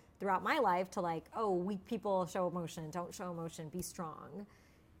told throughout my life to like, oh, weak people show emotion, don't show emotion, be strong.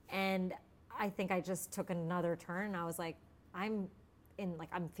 And I think I just took another turn, and I was like, I'm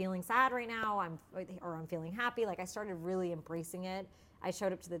feeling sad right now, I'm feeling happy. Like I started really embracing it. I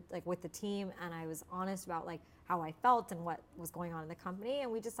showed up to with the team, and I was honest about like how I felt and what was going on in the company,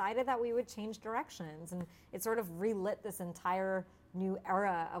 and we decided that we would change directions, and it sort of relit this entire new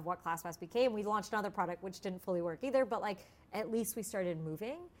era of what ClassPass became. We launched another product which didn't fully work either, but like at least we started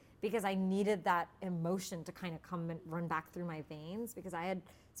moving because I needed that emotion to kind of come and run back through my veins because I had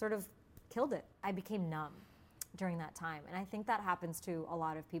sort of killed it. I became numb during that time. And I think that happens to a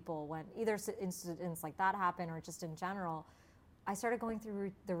lot of people when either incidents like that happen or just in general. I started going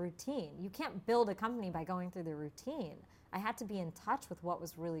through the routine. You can't build a company by going through the routine. I had to be in touch with what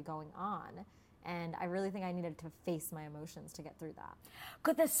was really going on. And I really think I needed to face my emotions to get through that.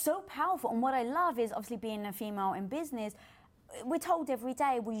 Because they're so powerful. And what I love is obviously being a female in business, we're told every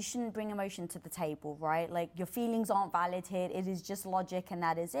day, well, you shouldn't bring emotion to the table, right? Like your feelings aren't valid here. It is just logic and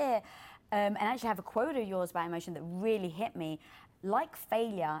that is it. And actually I have a quote of yours about emotion that really hit me. Like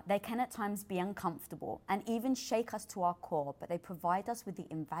failure, they can at times be uncomfortable and even shake us to our core, but they provide us with the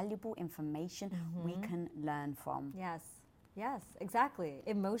invaluable information we can learn from. Yes, exactly.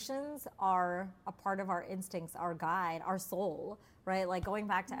 Emotions are a part of our instincts, our guide, our soul, right? Like going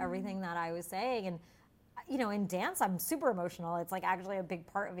back to everything that I was saying. And, in dance, I'm super emotional. It's like actually a big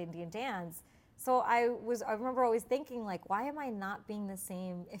part of Indian dance. So I remember always thinking like, why am I not being the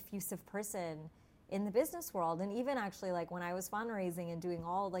same effusive person in the business world? And even actually like when I was fundraising and doing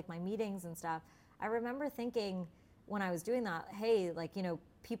all like my meetings and stuff, I remember thinking when I was doing that, hey, like,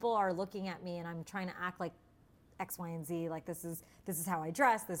 people are looking at me and I'm trying to act like X, Y, and Z, like this is how I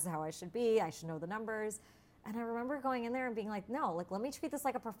dress, this is how I should be, I should know the numbers. And I remember going in there and being like, no, like let me treat this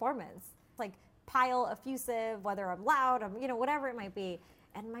like a performance. Like Payal, effusive, whether I'm loud, whatever it might be.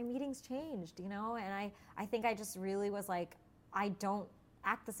 And my meetings changed, and I think I just really was like, I don't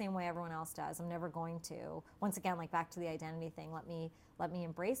act the same way everyone else does. I'm never going to. Once again, like back to the identity thing, let me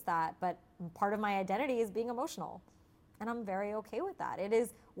embrace that. But part of my identity is being emotional. And I'm very okay with that. It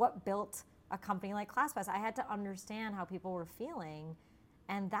is what built a company like ClassPass. I had to understand how people were feeling.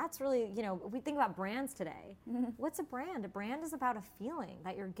 And that's really, we think about brands today. What's a brand? A brand is about a feeling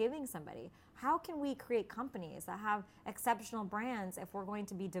that you're giving somebody. How can we create companies that have exceptional brands if we're going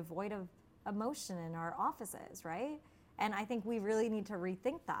to be devoid of emotion in our offices, right? And I think we really need to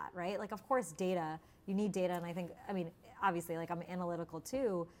rethink that, right? Like, of course, data, you need data. And obviously, like I'm analytical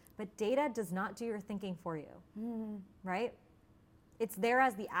too, but data does not do your thinking for you, right? It's there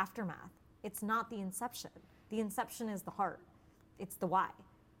as the aftermath. It's not the inception. The inception is the heart. It's the why.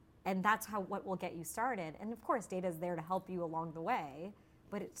 And that's what will get you started. And of course, data is there to help you along the way,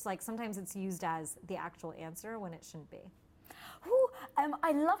 but it's like sometimes it's used as the actual answer when it shouldn't be. Ooh,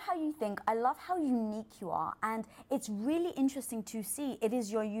 I love how you think. I love how unique you are. And it's really interesting to see. It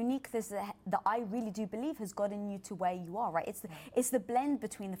is your uniqueness that I really do believe has gotten you to where you are, right? It's the blend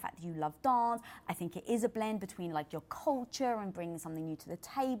between the fact that you love dance. I think it is a blend between like your culture and bringing something new to the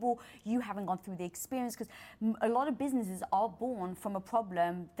table. You having gone through the experience, because a lot of businesses are born from a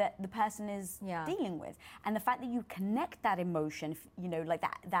problem that the person is dealing with. And the fact that you connect that emotion, you know, like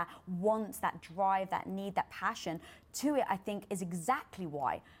that wants, that drive, that need, that passion to it, I think is exactly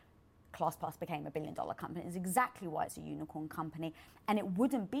why ClassPass became $1 billion company. It's exactly why it's a unicorn company. And it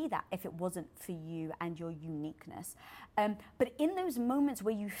wouldn't be that if it wasn't for you and your uniqueness. But in those moments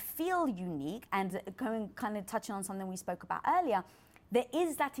where you feel unique, and going kind of touching on something we spoke about earlier, there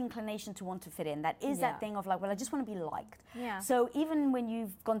is that inclination to want to fit in. That is that thing of like, well, I just want to be liked. Yeah. So even when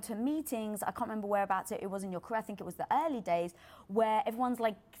you've gone to meetings, I can't remember whereabouts it was in your career, I think it was the early days, where everyone's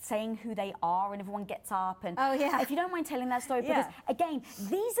like saying who they are and everyone gets up. And if you don't mind telling that story, because again,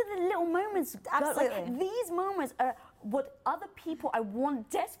 these are the little moments. Absolutely. Like, these moments are what other people I want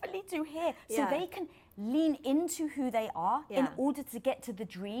desperately to hear, so they can lean into who they are in order to get to the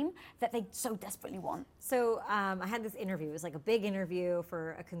dream that they so desperately want. So I had this interview. It was like a big interview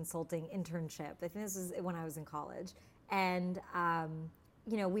for a consulting internship. I think this was when I was in college. And,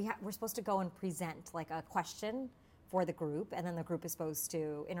 you know, we're supposed to go and present like a question for the group, and then the group is supposed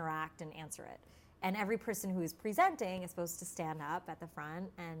to interact and answer it. And every person who is presenting is supposed to stand up at the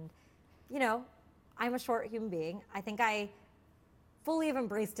front. And, you know, I'm a short human being. I think I fully have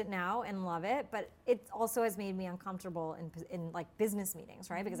embraced it now and love it, but it also has made me uncomfortable in like business meetings,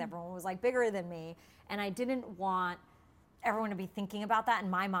 right? Because everyone was like bigger than me, and I didn't want everyone to be thinking about that in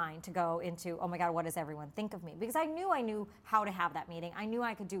my mind, to go into, oh my God, what does everyone think of me? Because I knew how to have that meeting. I knew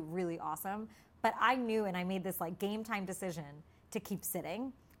I could do really awesome, but I knew, and I made this like game time decision to keep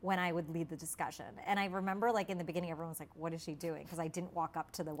sitting when I would lead the discussion. And I remember like in the beginning, everyone was like, what is she doing? Because I didn't walk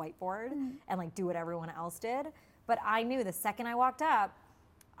up to the whiteboard and like do what everyone else did. But I knew the second I walked up,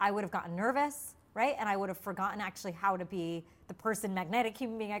 I would have gotten nervous, right? And I would have forgotten actually how to be the person, magnetic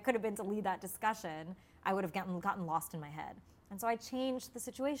human being I could have been to lead that discussion. I would have gotten lost in my head. And so I changed the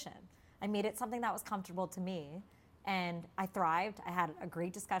situation. I made it something that was comfortable to me, and I thrived. I had a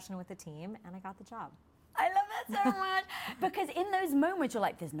great discussion with the team, and I got the job. I love that so much, because in those moments you're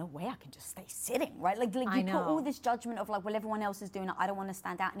like, there's no way I can just stay sitting, right? Like you put all this judgment of like, well, everyone else is doing it, I don't want to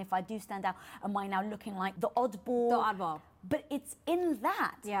stand out, and if I do stand out, am I now looking like the oddball? The oddball. But it's in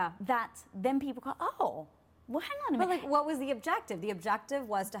that that then people go, oh, well, hang on a minute. But like, what was the objective? The objective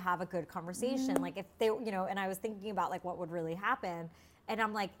was to have a good conversation. Like if they, you know, and I was thinking about like what would really happen. And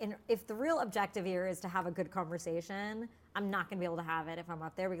I'm like, if the real objective here is to have a good conversation, I'm not going to be able to have it if I'm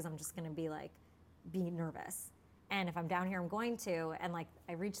up there, because I'm just going to be like, be nervous. And if I'm down here, I'm going to, and like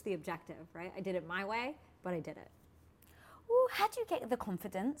I reached the objective, right? I did it my way, but I did it. Ooh, how do you get the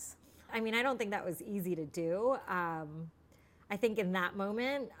confidence? I mean, I don't think that was easy to do. I think in that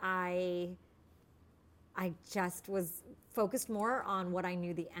moment, I just was focused more on what I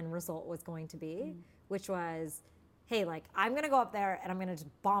knew the end result was going to be, which was, hey, like I'm gonna go up there and I'm gonna just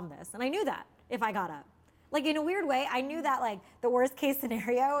bomb this. And I knew that if I got up. Like in a weird way, I knew that like the worst case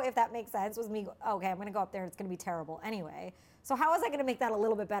scenario, if that makes sense, was me, okay, I'm gonna go up there and it's gonna be terrible anyway. So how was I gonna make that a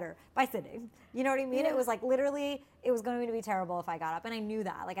little bit better? By sitting. You know what I mean? It was like literally, it was going to be terrible if I got up, and I knew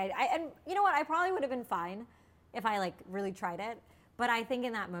that. Like and you know what, I probably would have been fine if I like really tried it. But I think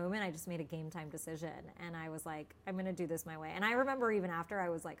in that moment, I just made a game time decision, and I was like, I'm gonna do this my way. And I remember even after, I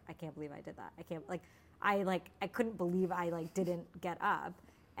was like, I can't believe I did that. I couldn't believe I like didn't get up.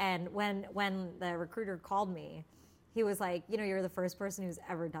 And when the recruiter called me, he was like, you know, you're the first person who's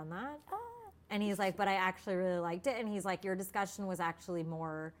ever done that. And he's like, but I actually really liked it. And he's like, your discussion was actually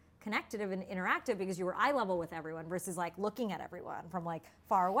more connected and interactive because you were eye level with everyone versus like looking at everyone from like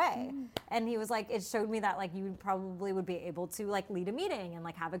far away. And he was like, it showed me that like you probably would be able to like lead a meeting and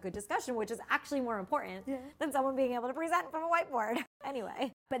like have a good discussion, which is actually more important than someone being able to present from a whiteboard.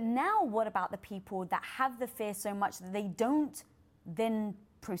 Anyway. But now what about the people that have the fear so much that they don't then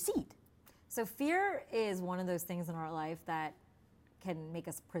proceed? So fear is one of those things in our life that can make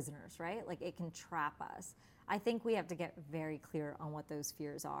us prisoners, right? Like it can trap us. I think we have to get very clear on what those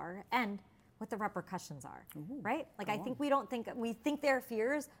fears are and what the repercussions are, right? Like we think they're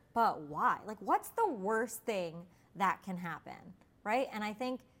fears, but why? Like what's the worst thing that can happen, right? And I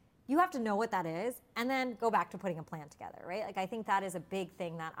think you have to know what that is and then go back to putting a plan together, right? Like I think that is a big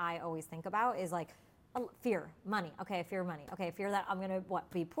thing that I always think about is like, fear, money. Okay, fear money. Okay, fear that I'm gonna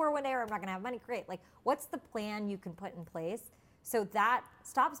be poor one day or I'm not gonna have money. Great. Like, what's the plan you can put in place so that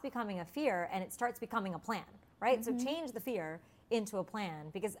stops becoming a fear and it starts becoming a plan, right? So change the fear into a plan,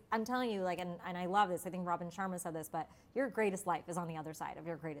 because I'm telling you, like, and I love this, I think Robin Sharma said this, but your greatest life is on the other side of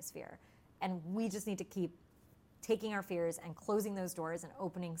your greatest fear. And we just need to keep taking our fears and closing those doors and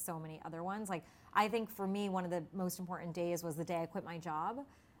opening so many other ones. Like, I think for me, one of the most important days was the day I quit my job,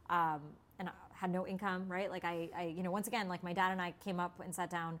 and I had no income, right? Like I, once again, like my dad and I came up and sat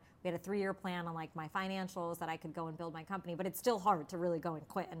down, we had a 3-year plan on like my financials that I could go and build my company, but it's still hard to really go and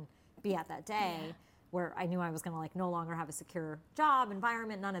quit and be at that day where I knew I was gonna like no longer have a secure job,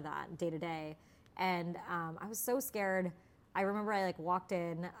 environment, none of that day to day. And I was so scared. I remember I like walked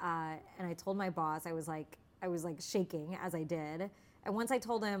in and I told my boss, I was like shaking as I did. And once I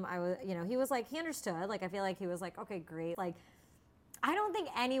told him, he was like, he understood. Like, I feel like he was like, okay, great. Like, I don't think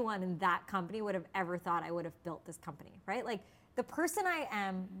anyone in that company would have ever thought I would have built this company, right? Like, the person I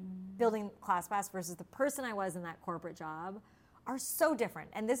am building ClassPass versus the person I was in that corporate job are so different.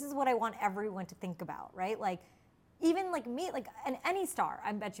 And this is what I want everyone to think about, right? Like, even like me, like any star,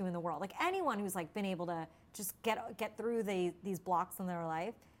 I bet you in the world, like anyone who's like been able to just get through these blocks in their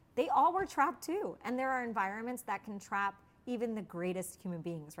life, they all were trapped too. And there are environments that can trap even the greatest human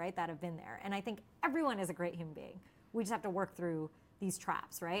beings, right, that have been there. And I think everyone is a great human being. We just have to work through these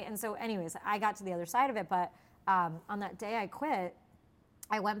traps, right? And so anyways, I got to the other side of it, but on that day I quit,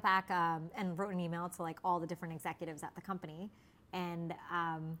 I went back and wrote an email to like all the different executives at the company, and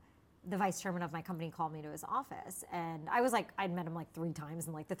the vice chairman of my company called me to his office, and I was like, I'd met him like 3 times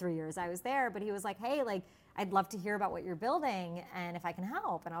in like the 3 years I was there, but he was like, hey, like, I'd love to hear about what you're building and if I can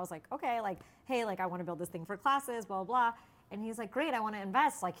help. And I was like, okay, like, hey, like, I want to build this thing for classes, blah, blah. And he's like, great, I want to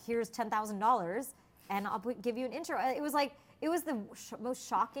invest, like, here's $10,000 and I'll give you an intro. It was like, it was the most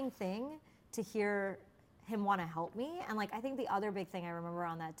shocking thing to hear him want to help me. And like, I think the other big thing I remember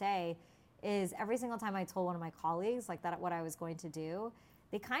on that day is every single time I told one of my colleagues like that what I was going to do,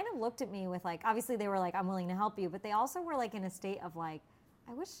 they kind of looked at me with like, obviously they were like, I'm willing to help you, but they also were like in a state of like,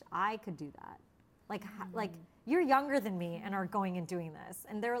 I wish I could do that. Like you're younger than me and are going and doing this.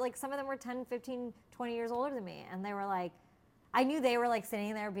 And they were like, some of them were 10, 15, 20 years older than me. And they were like, I knew they were like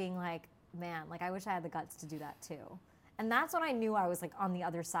sitting there being like, man, like I wish I had the guts to do that too. And that's when I knew I was like on the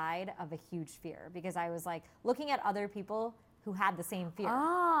other side of a huge fear, because I was like looking at other people who had the same fear.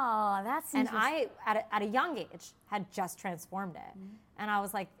 Oh, that's and interesting. I, at a young age, had just transformed it. And I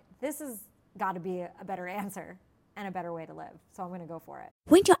was like, this has got to be a better answer and a better way to live. So I'm going to go for it.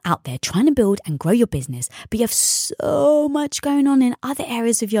 When you're out there trying to build and grow your business, but you have so much going on in other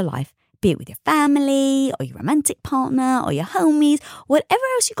areas of your life, be it with your family or your romantic partner or your homies, whatever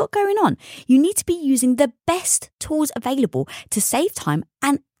else you've got going on, you need to be using the best tools available to save time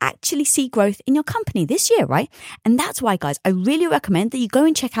and actually see growth in your company this year, right? And that's why, guys, I really recommend that you go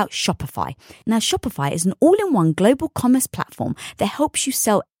and check out Shopify. Now, Shopify is an all-in-one global commerce platform that helps you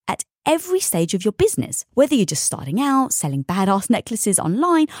sell at every stage of your business. Whether you're just starting out, selling badass necklaces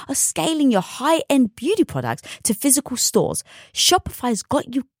online, or scaling your high-end beauty products to physical stores, Shopify's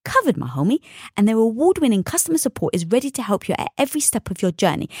got you covered, my homie. And their award-winning customer support is ready to help you at every step of your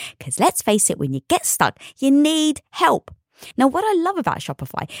journey. Because let's face it, when you get stuck, you need help. Now, what I love about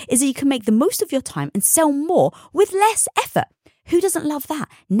Shopify is that you can make the most of your time and sell more with less effort. Who doesn't love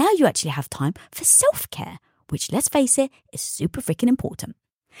that? Now you actually have time for self-care, which, let's face it, is super freaking important.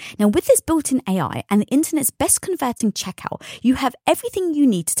 Now, with this built-in AI and the internet's best converting checkout, you have everything you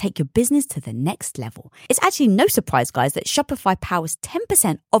need to take your business to the next level. It's actually no surprise, guys, that Shopify powers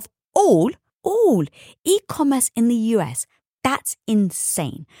 10% of all e-commerce in the US. That's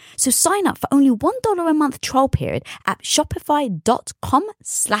insane. So sign up for only $1 a month trial period at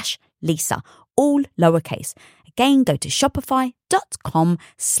shopify.com/Lisa, all lowercase. Again, go to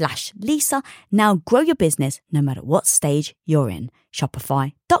shopify.com/Lisa. Now grow your business no matter what stage you're in.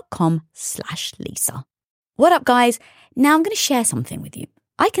 Shopify.com/Lisa. What up, guys? Now I'm going to share something with you.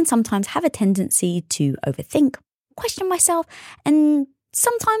 I can sometimes have a tendency to overthink, question myself, and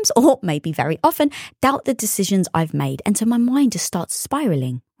sometimes, or maybe very often, doubt the decisions I've made, and so my mind just starts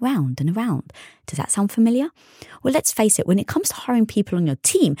spiraling round and around. Does that sound familiar? Well, let's face it, when it comes to hiring people on your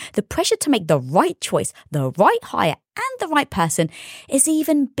team, the pressure to make the right choice, the right hire, and the right person is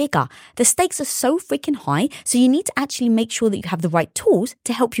even bigger. The stakes are so freaking high, so you need to actually make sure that you have the right tools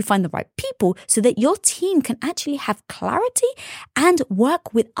to help you find the right people so that your team can actually have clarity and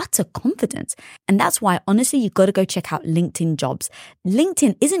work with utter confidence. And that's why, honestly, you've got to go check out LinkedIn Jobs.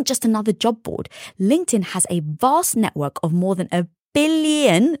 LinkedIn isn't just another job board. LinkedIn has a vast network of more than 1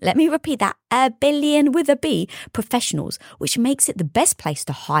 billion, let me repeat that, a billion with a B, professionals, which makes it the best place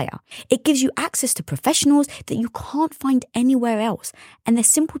to hire. It gives you access to professionals that you can't find anywhere else. And their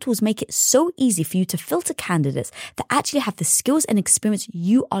simple tools make it so easy for you to filter candidates that actually have the skills and experience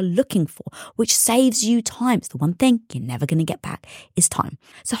you are looking for, which saves you time. It's the one thing you're never going to get back is time.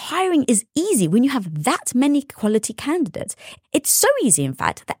 So hiring is easy when you have that many quality candidates. It's so easy, in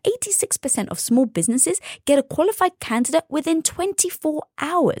fact, that 86% of small businesses get a qualified candidate within 24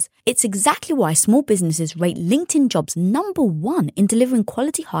 hours. It's exactly why small businesses rate LinkedIn jobs #1 in delivering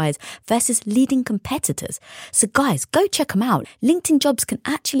quality hires versus leading competitors. So guys, go check them out. LinkedIn jobs can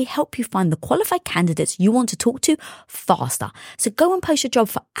actually help you find the qualified candidates you want to talk to faster. So go and post your job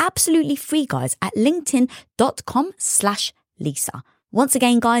for absolutely free, guys, at linkedin.com/Lisa. Once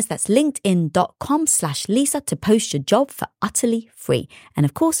again, guys, that's linkedin.com/Lisa to post your job for utterly free. And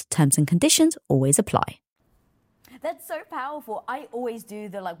of course, terms and conditions always apply. That's so powerful. I always do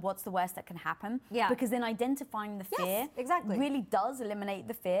the what's the worst that can happen? Yeah. Because then identifying the fear Yes, exactly. really does eliminate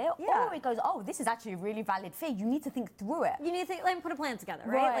the fear. Yeah. Or it goes, oh, this is actually a really valid fear. You need to think through it. You need to think, put a plan together,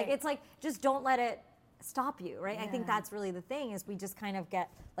 right? Right. Like it's like just don't let it stop you, right? I think Yeah. that's really the thing is we just kind of get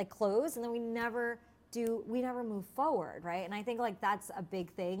closed and then we never move forward, right? And I think that's a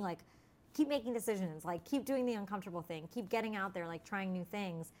big thing. Keep making decisions, keep doing the uncomfortable thing, keep getting out there, trying new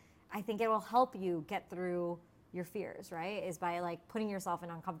things. I think it will help you get through your fears, right? Is by putting yourself in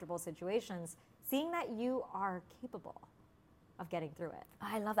uncomfortable situations, seeing that you are capable of getting through it.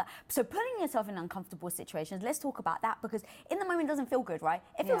 I love that. So putting yourself in uncomfortable situations, let's talk about that because in the moment it doesn't feel good, right?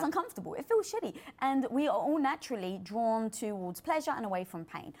 It feels Yeah. uncomfortable. It feels shitty. And we are all naturally drawn towards pleasure and away from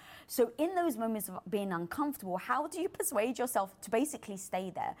pain. So in those moments of being uncomfortable, how do you persuade yourself to basically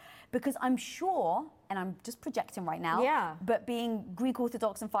stay there? Because I'm sure, and I'm just projecting right now, Yeah. but being Greek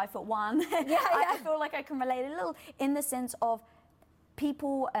Orthodox and 5'1", I feel like I can relate a little in the sense of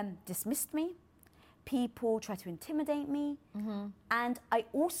people dismissed me. People try to intimidate me, and I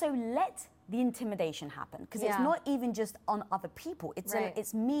also let the intimidation happen because it's Yeah. not even just on other people. It's Right.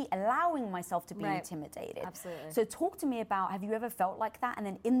 it's me allowing myself to be Right. intimidated. Absolutely. So talk to me about, have you ever felt like that? And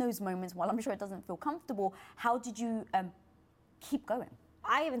then in those moments, while I'm sure it doesn't feel comfortable, how did you keep going?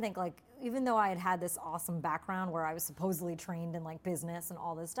 I even think even though I had this awesome background where I was supposedly trained in business and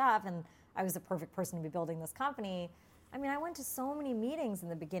all this stuff, and I was the perfect person to be building this company. I mean, I went to so many meetings in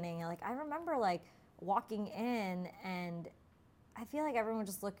the beginning. I remember walking in, and I feel like everyone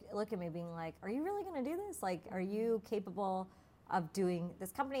just look at me being like, "Are you really going to do this? Are you capable of doing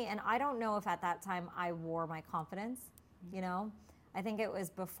this company?" And I don't know if at that time I wore my confidence. I think it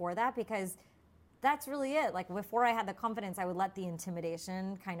was before that because that's really it. Before I had the confidence, I would let the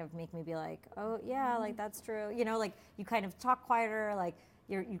intimidation kind of make me be like, "Oh yeah, that's true." You kind of talk quieter,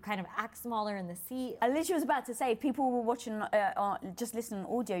 you kind of act smaller in the seat. I literally was about to say, if people were watching, just listening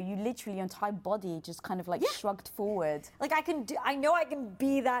on audio, you literally, your entire body just kind of shrugged forward. I know I can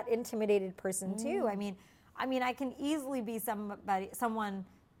be that intimidated person too. I mean, I can easily be somebody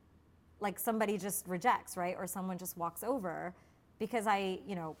just rejects, right? Or someone just walks over because I,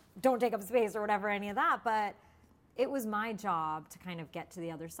 don't take up space or whatever, any of that. But it was my job to kind of get to the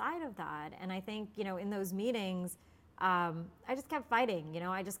other side of that. And I think, in those meetings, I just kept fighting,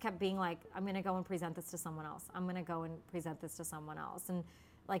 I just kept being like, I'm going to go and present this to someone else. I'm going to go and present this to someone else. And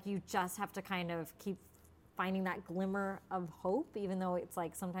you just have to kind of keep finding that glimmer of hope, even though it's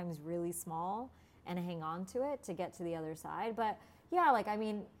sometimes really small, and hang on to it to get to the other side. But yeah,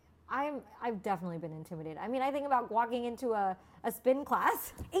 I've definitely been intimidated. I think about walking into a spin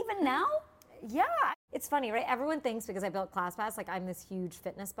class. Even now? Yeah. It's funny, right? Everyone thinks because I built ClassPass, I'm this huge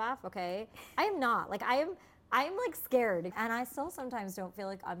fitness buff, okay? I am not. I'm scared, and I still sometimes don't feel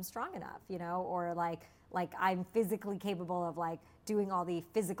like I'm strong enough, or I'm physically capable of doing all the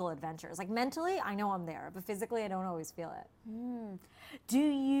physical adventures. Mentally, I know I'm there, but physically, I don't always feel it. Do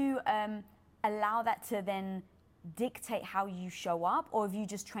you allow that to then dictate how you show up, or have you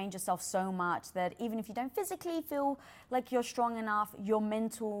just trained yourself so much that even if you don't physically feel like you're strong enough, your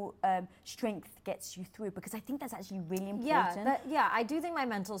mental strength gets you through? Because I think that's actually really important. Yeah, I do think my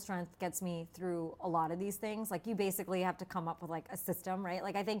mental strength gets me through a lot of these things. You basically have to come up with a system, right?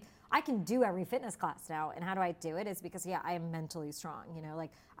 I think I can do every fitness class now, and how do I do it? Is because I am mentally strong.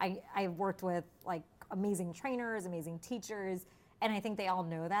 I've worked with amazing trainers, amazing teachers. And I think they all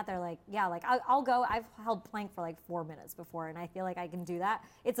know that. They're I'll go. I've held plank for 4 minutes before, and I feel like I can do that.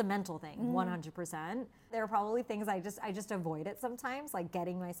 It's a mental thing, 100%. There are probably things I just avoid it sometimes,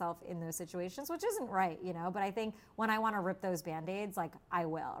 getting myself in those situations, which isn't right, But I think when I want to rip those Band-Aids, I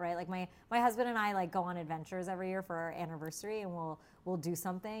will, right? My husband and I go on adventures every year for our anniversary, and we'll do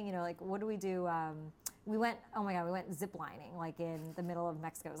something, what do we do? we went, oh my God, we went zip lining like in the middle of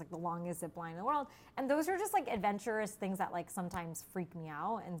Mexico. It was like the longest zip line in the world. And those are just like adventurous things that like sometimes freak me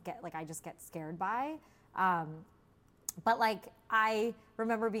out and I just get scared by. But like, I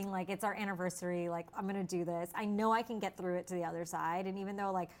remember being like, it's our anniversary, like I'm gonna do this. I know I can get through it to the other side. And even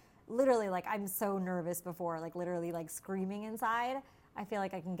though like, literally like I'm so nervous before, like literally like screaming inside, I feel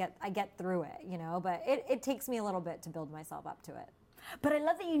like I get through it, you know, but it takes me a little bit to build myself up to it. But I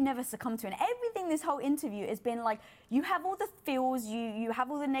love that you never succumb to it. And everything this whole interview has been like, you have all the feels, you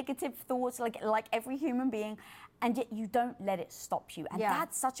have all the negative thoughts, like every human being, and yet you don't let it stop you. And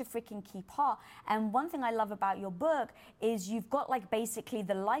that's such a freaking key part. And one thing I love about your book is you've got like basically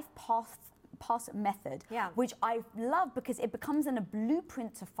the life path method, which I love because it becomes a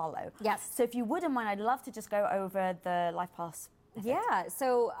blueprint to follow. Yes. So if you wouldn't mind, I'd love to just go over the life path method. Yeah,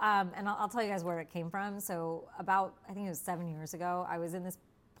 so, and I'll tell you guys where it came from. So about, I think it was 7 years ago, I was in this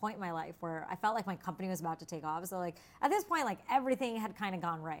point in my life where I felt like my company was about to take off. So like at this point, like everything had kind of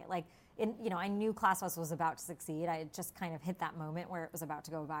gone right. Like, I knew ClassPass was about to succeed. I had just kind of hit that moment where it was about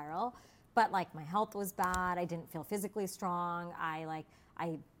to go viral. But like my health was bad. I didn't feel physically strong. I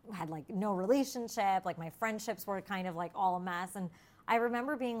had like no relationship. Like my friendships were kind of like all a mess. And I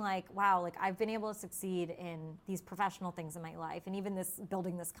remember being like, wow, like I've been able to succeed in these professional things in my life. And even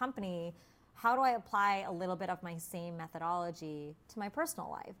building this company, how do I apply a little bit of my same methodology to my personal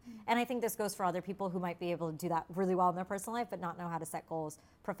life? And I think this goes for other people who might be able to do that really well in their personal life, but not know how to set goals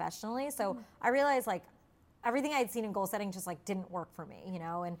professionally. So I realized like everything I had seen in goal setting just like didn't work for me, you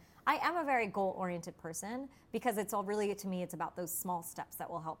know? And I am a very goal-oriented person because it's all really, to me, it's about those small steps that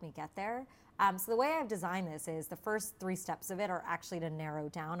will help me get there. So the way I've designed this is the first 3 steps of it are actually to narrow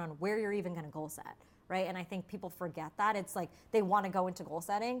down on where you're even gonna goal set, right? And I think people forget that. It's like they wanna go into goal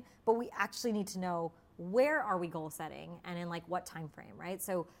setting, but we actually need to know where are we goal setting and in like what time frame, right?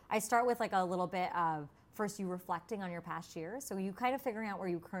 So I start with like a little bit of first you reflecting on your past year. So you kind of figuring out where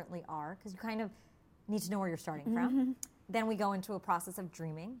you currently are because you kind of need to know where you're starting from. Then we go into a process of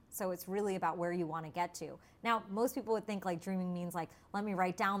dreaming. So it's really about where you want to get to. Now, most people would think like dreaming means like, let me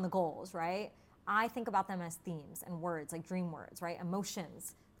write down the goals, right? I think about them as themes and words, like dream words, right?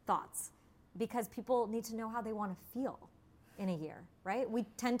 Emotions, thoughts, because people need to know how they want to feel in a year, right? We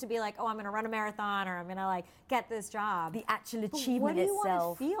tend to be like, oh, I'm going to run a marathon or I'm going to like get this job. The actual achievement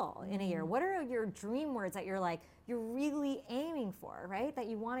itself. What do you want to feel in a year? What are your dream words that you're really aiming for, right? That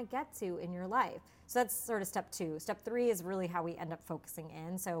you want to get to in your life. So that's sort of step 2. Step 3 is really how we end up focusing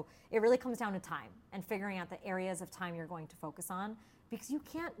in. So it really comes down to time and figuring out the areas of time you're going to focus on because you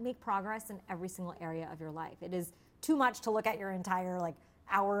can't make progress in every single area of your life. It is too much to look at your entire like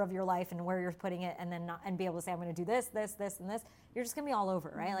hour of your life and where you're putting it and then and be able to say, I'm going to do this, this, this, and this. You're just going to be all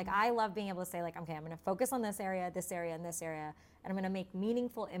over, right? Like I love being able to say like, okay, I'm going to focus on this area, and this area, and I'm going to make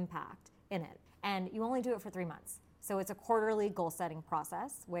meaningful impact in it. And you only do it for 3 months. So it's a quarterly goal setting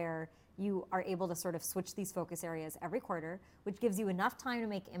process where you are able to sort of switch these focus areas every quarter, which gives you enough time to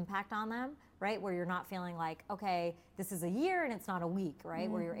make impact on them, right? Where you're not feeling like, okay, this is a year and it's not a week,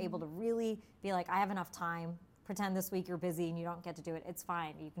 right? Where you're able to really be like, I have enough time. Pretend this week you're busy and you don't get to do it. It's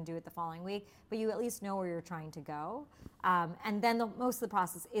fine. You can do it the following week, but you at least know where you're trying to go. And then most of the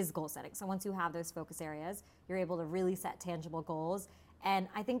process is goal setting. So once you have those focus areas, you're able to really set tangible goals. And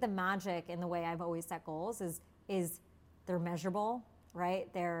I think the magic in the way I've always set goals is they're measurable,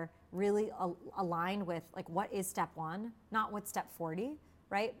 right? They're really aligned with like what is step 1, not what's step 40,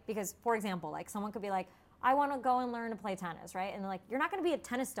 right? Because for example, like someone could be like, I want to go and learn to play tennis, right? And like, you're not going to be a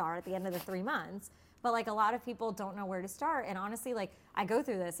tennis star at the end of the 3 months, but like a lot of people don't know where to start. And honestly, like I go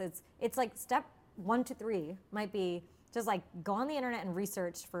through this, it's like step 1 to 3 might be just like go on the internet and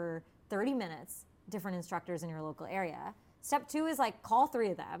research for 30 minutes, different instructors in your local area. Step 2 is like call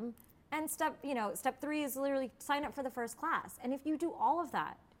 3 of them. And step 3 is literally sign up for the first class. And if you do all of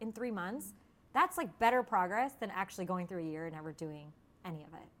that in 3 months, that's like better progress than actually going through a year and never doing any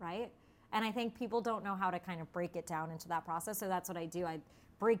of it, right? And I think people don't know how to kind of break it down into that process. So that's what I do. I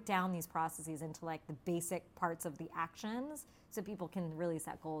break down these processes into like the basic parts of the actions so people can really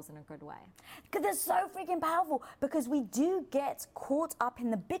set goals in a good way. Because they're so freaking powerful because we do get caught up in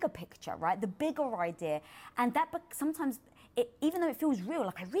the bigger picture, right? The bigger idea. And that sometimes, even though it feels real,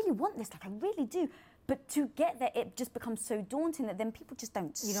 like I really want this, like I really do, but to get there, it just becomes so daunting that then people just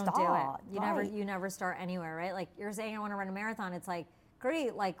don't start. You don't do it. You never start anywhere, right? Like you're saying I want to run a marathon, it's like,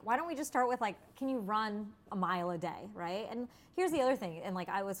 great, like why don't we just start with like, can you run a mile a day, right? And here's the other thing, and like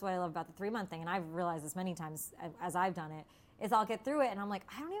what I love about the 3-month thing, and I've realized this many times as I've done it, is I'll get through it and I'm like,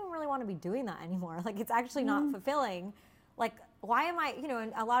 I don't even really want to be doing that anymore. Like it's actually not fulfilling. Like why am I,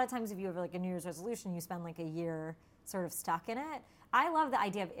 and a lot of times if you have like a New Year's resolution, you spend like a year sort of stuck in it. I love the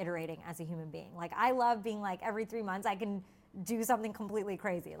idea of iterating as a human being. Like, I love being like, every 3 months I can do something completely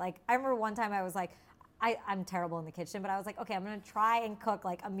crazy. Like, I remember one time I was like, I'm terrible in the kitchen, but I was like, okay, I'm gonna try and cook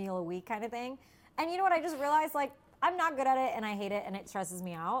like a meal a week kind of thing. And you know what, I just realized, like, I'm not good at it and I hate it and it stresses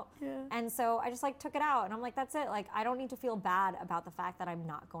me out. Yeah. And so I just like took it out and I'm like, that's it. Like, I don't need to feel bad about the fact that I'm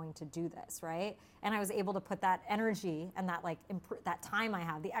not going to do this, right? And I was able to put that energy and that like that time I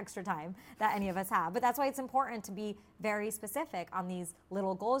have, the extra time that any of us have. But that's why it's important to be very specific on these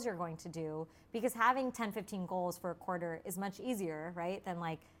little goals you're going to do, because having 10, 15 goals for a quarter is much easier, right? Than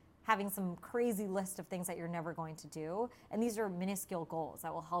like having some crazy list of things that you're never going to do. And these are minuscule goals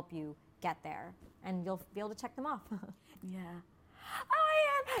that will help you get there, and you'll be able to check them off. Yeah.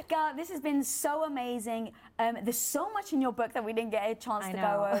 Oh, yeah. God, this has been so amazing. There's so much in your book that we didn't get a chance to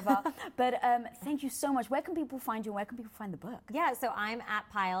go over. But thank you so much. Where can people find you? Where can people find the book? Yeah, so I'm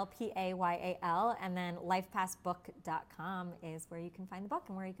at Payal, Payal, and then lifepassbook.com is where you can find the book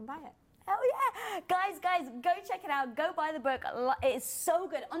and where you can buy it. Hell yeah. Guys, go check it out. Go buy the book. It is so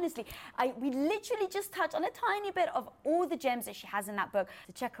good. Honestly, we literally just touched on a tiny bit of all the gems that she has in that book.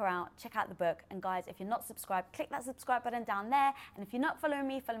 So check her out. Check out the book. And guys, if you're not subscribed, click that subscribe button down there. And if you're not following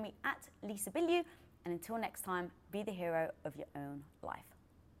me, follow me at Lisa Bilyeu. And until next time, be the hero of your own life.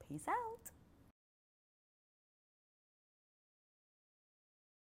 Peace out.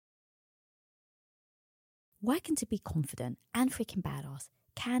 Working to be confident and freaking badass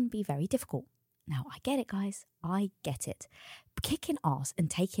can be very difficult. Now, I get it, guys. I get it. Kicking ass and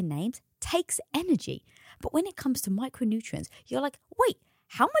taking names takes energy. But when it comes to micronutrients, you're like, wait,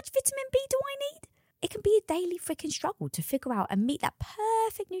 how much vitamin B do I need? It can be a daily freaking struggle to figure out and meet that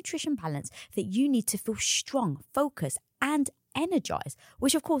perfect nutrition balance that you need to feel strong, focused, and energized,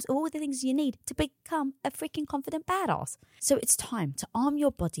 which of course are all the things you need to become a freaking confident badass. So it's time to arm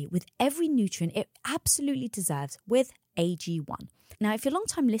your body with every nutrient it absolutely deserves with AG1. Now, if you're a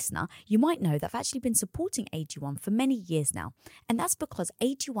long-time listener, you might know that I've actually been supporting AG1 for many years now. And that's because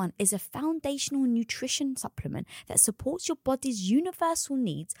AG1 is a foundational nutrition supplement that supports your body's universal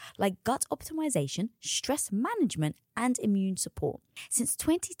needs like gut optimization, stress management, and immune support. Since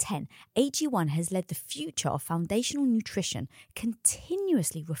 2010, AG1 has led the future of foundational nutrition,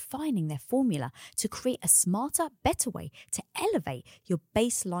 continuously refining their formula to create a smarter, better way to elevate your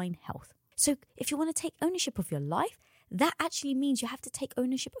baseline health. So if you want to take ownership of your life, that actually means you have to take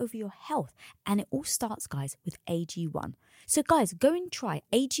ownership over your health. And it all starts, guys, with AG1. So guys, go and try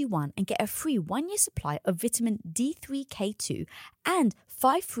AG1 and get a free 1-year supply of vitamin D3K2 and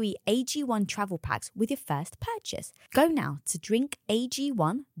 5 free AG1 travel packs with your first purchase. Go now to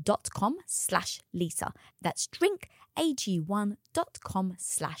drinkag1.com/Lisa. That's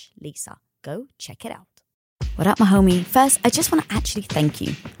drinkag1.com/Lisa. Go check it out. What up, my homie? First, I just want to actually thank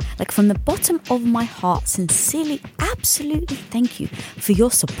you. Like, from the bottom of my heart, sincerely, absolutely thank you for your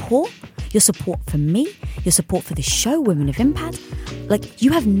support for me, your support for the show, Women of Impact. Like,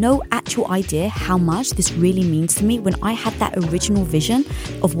 you have no actual idea how much this really means to me when I had that original vision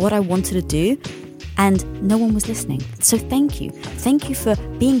of what I wanted to do and no one was listening. So thank you. Thank you for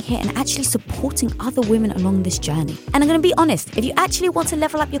being here and actually supporting other women along this journey. And I'm going to be honest, if you actually want to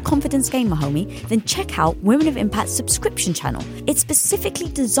level up your confidence game, my homie, then check out Women of Impact's subscription channel. It's specifically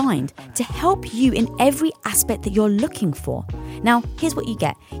designed to help you in every aspect that you're looking for. Now, here's what you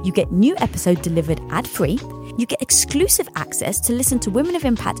get. You get new episode delivered ad-free. You get exclusive access to listen to Women of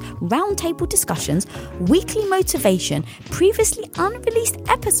Impact roundtable discussions, weekly motivation, previously unreleased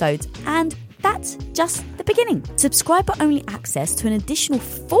episodes, and that's just the beginning. Subscriber-only access to an additional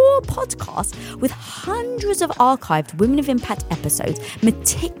 4 podcasts with hundreds of archived Women of Impact episodes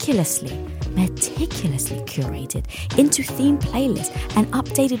meticulously curated into themed playlists and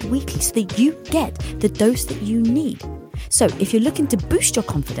updated weekly so that you get the dose that you need. So if you're looking to boost your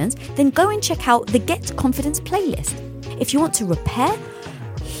confidence, then go and check out the Get Confidence playlist. If you want to repair,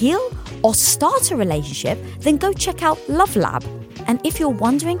 heal, or start a relationship, then go check out Love Lab. And if you're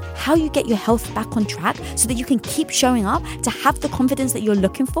wondering how you get your health back on track so that you can keep showing up to have the confidence that you're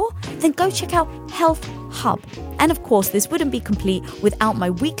looking for, then go check out Health Hub. And of course, this wouldn't be complete without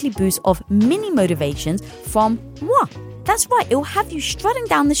my weekly boost of mini motivations from moi. That's right, it will have you strutting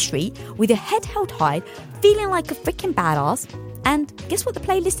down the street with your head held high, feeling like a freaking badass. And guess what the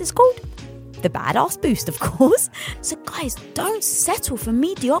playlist is called? The Badass Boost, of course. So guys, don't settle for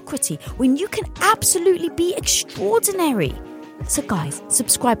mediocrity when you can absolutely be extraordinary. So guys,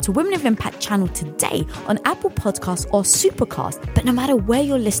 subscribe to Women of Impact channel today on Apple Podcasts or Supercast. But no matter where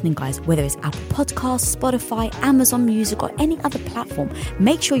you're listening, guys, whether it's Apple Podcasts, Spotify, Amazon Music, or any other platform,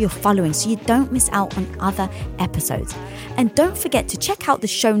 make sure you're following so you don't miss out on other episodes. And don't forget to check out the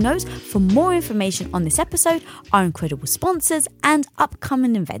show notes for more information on this episode, our incredible sponsors, and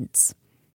upcoming events.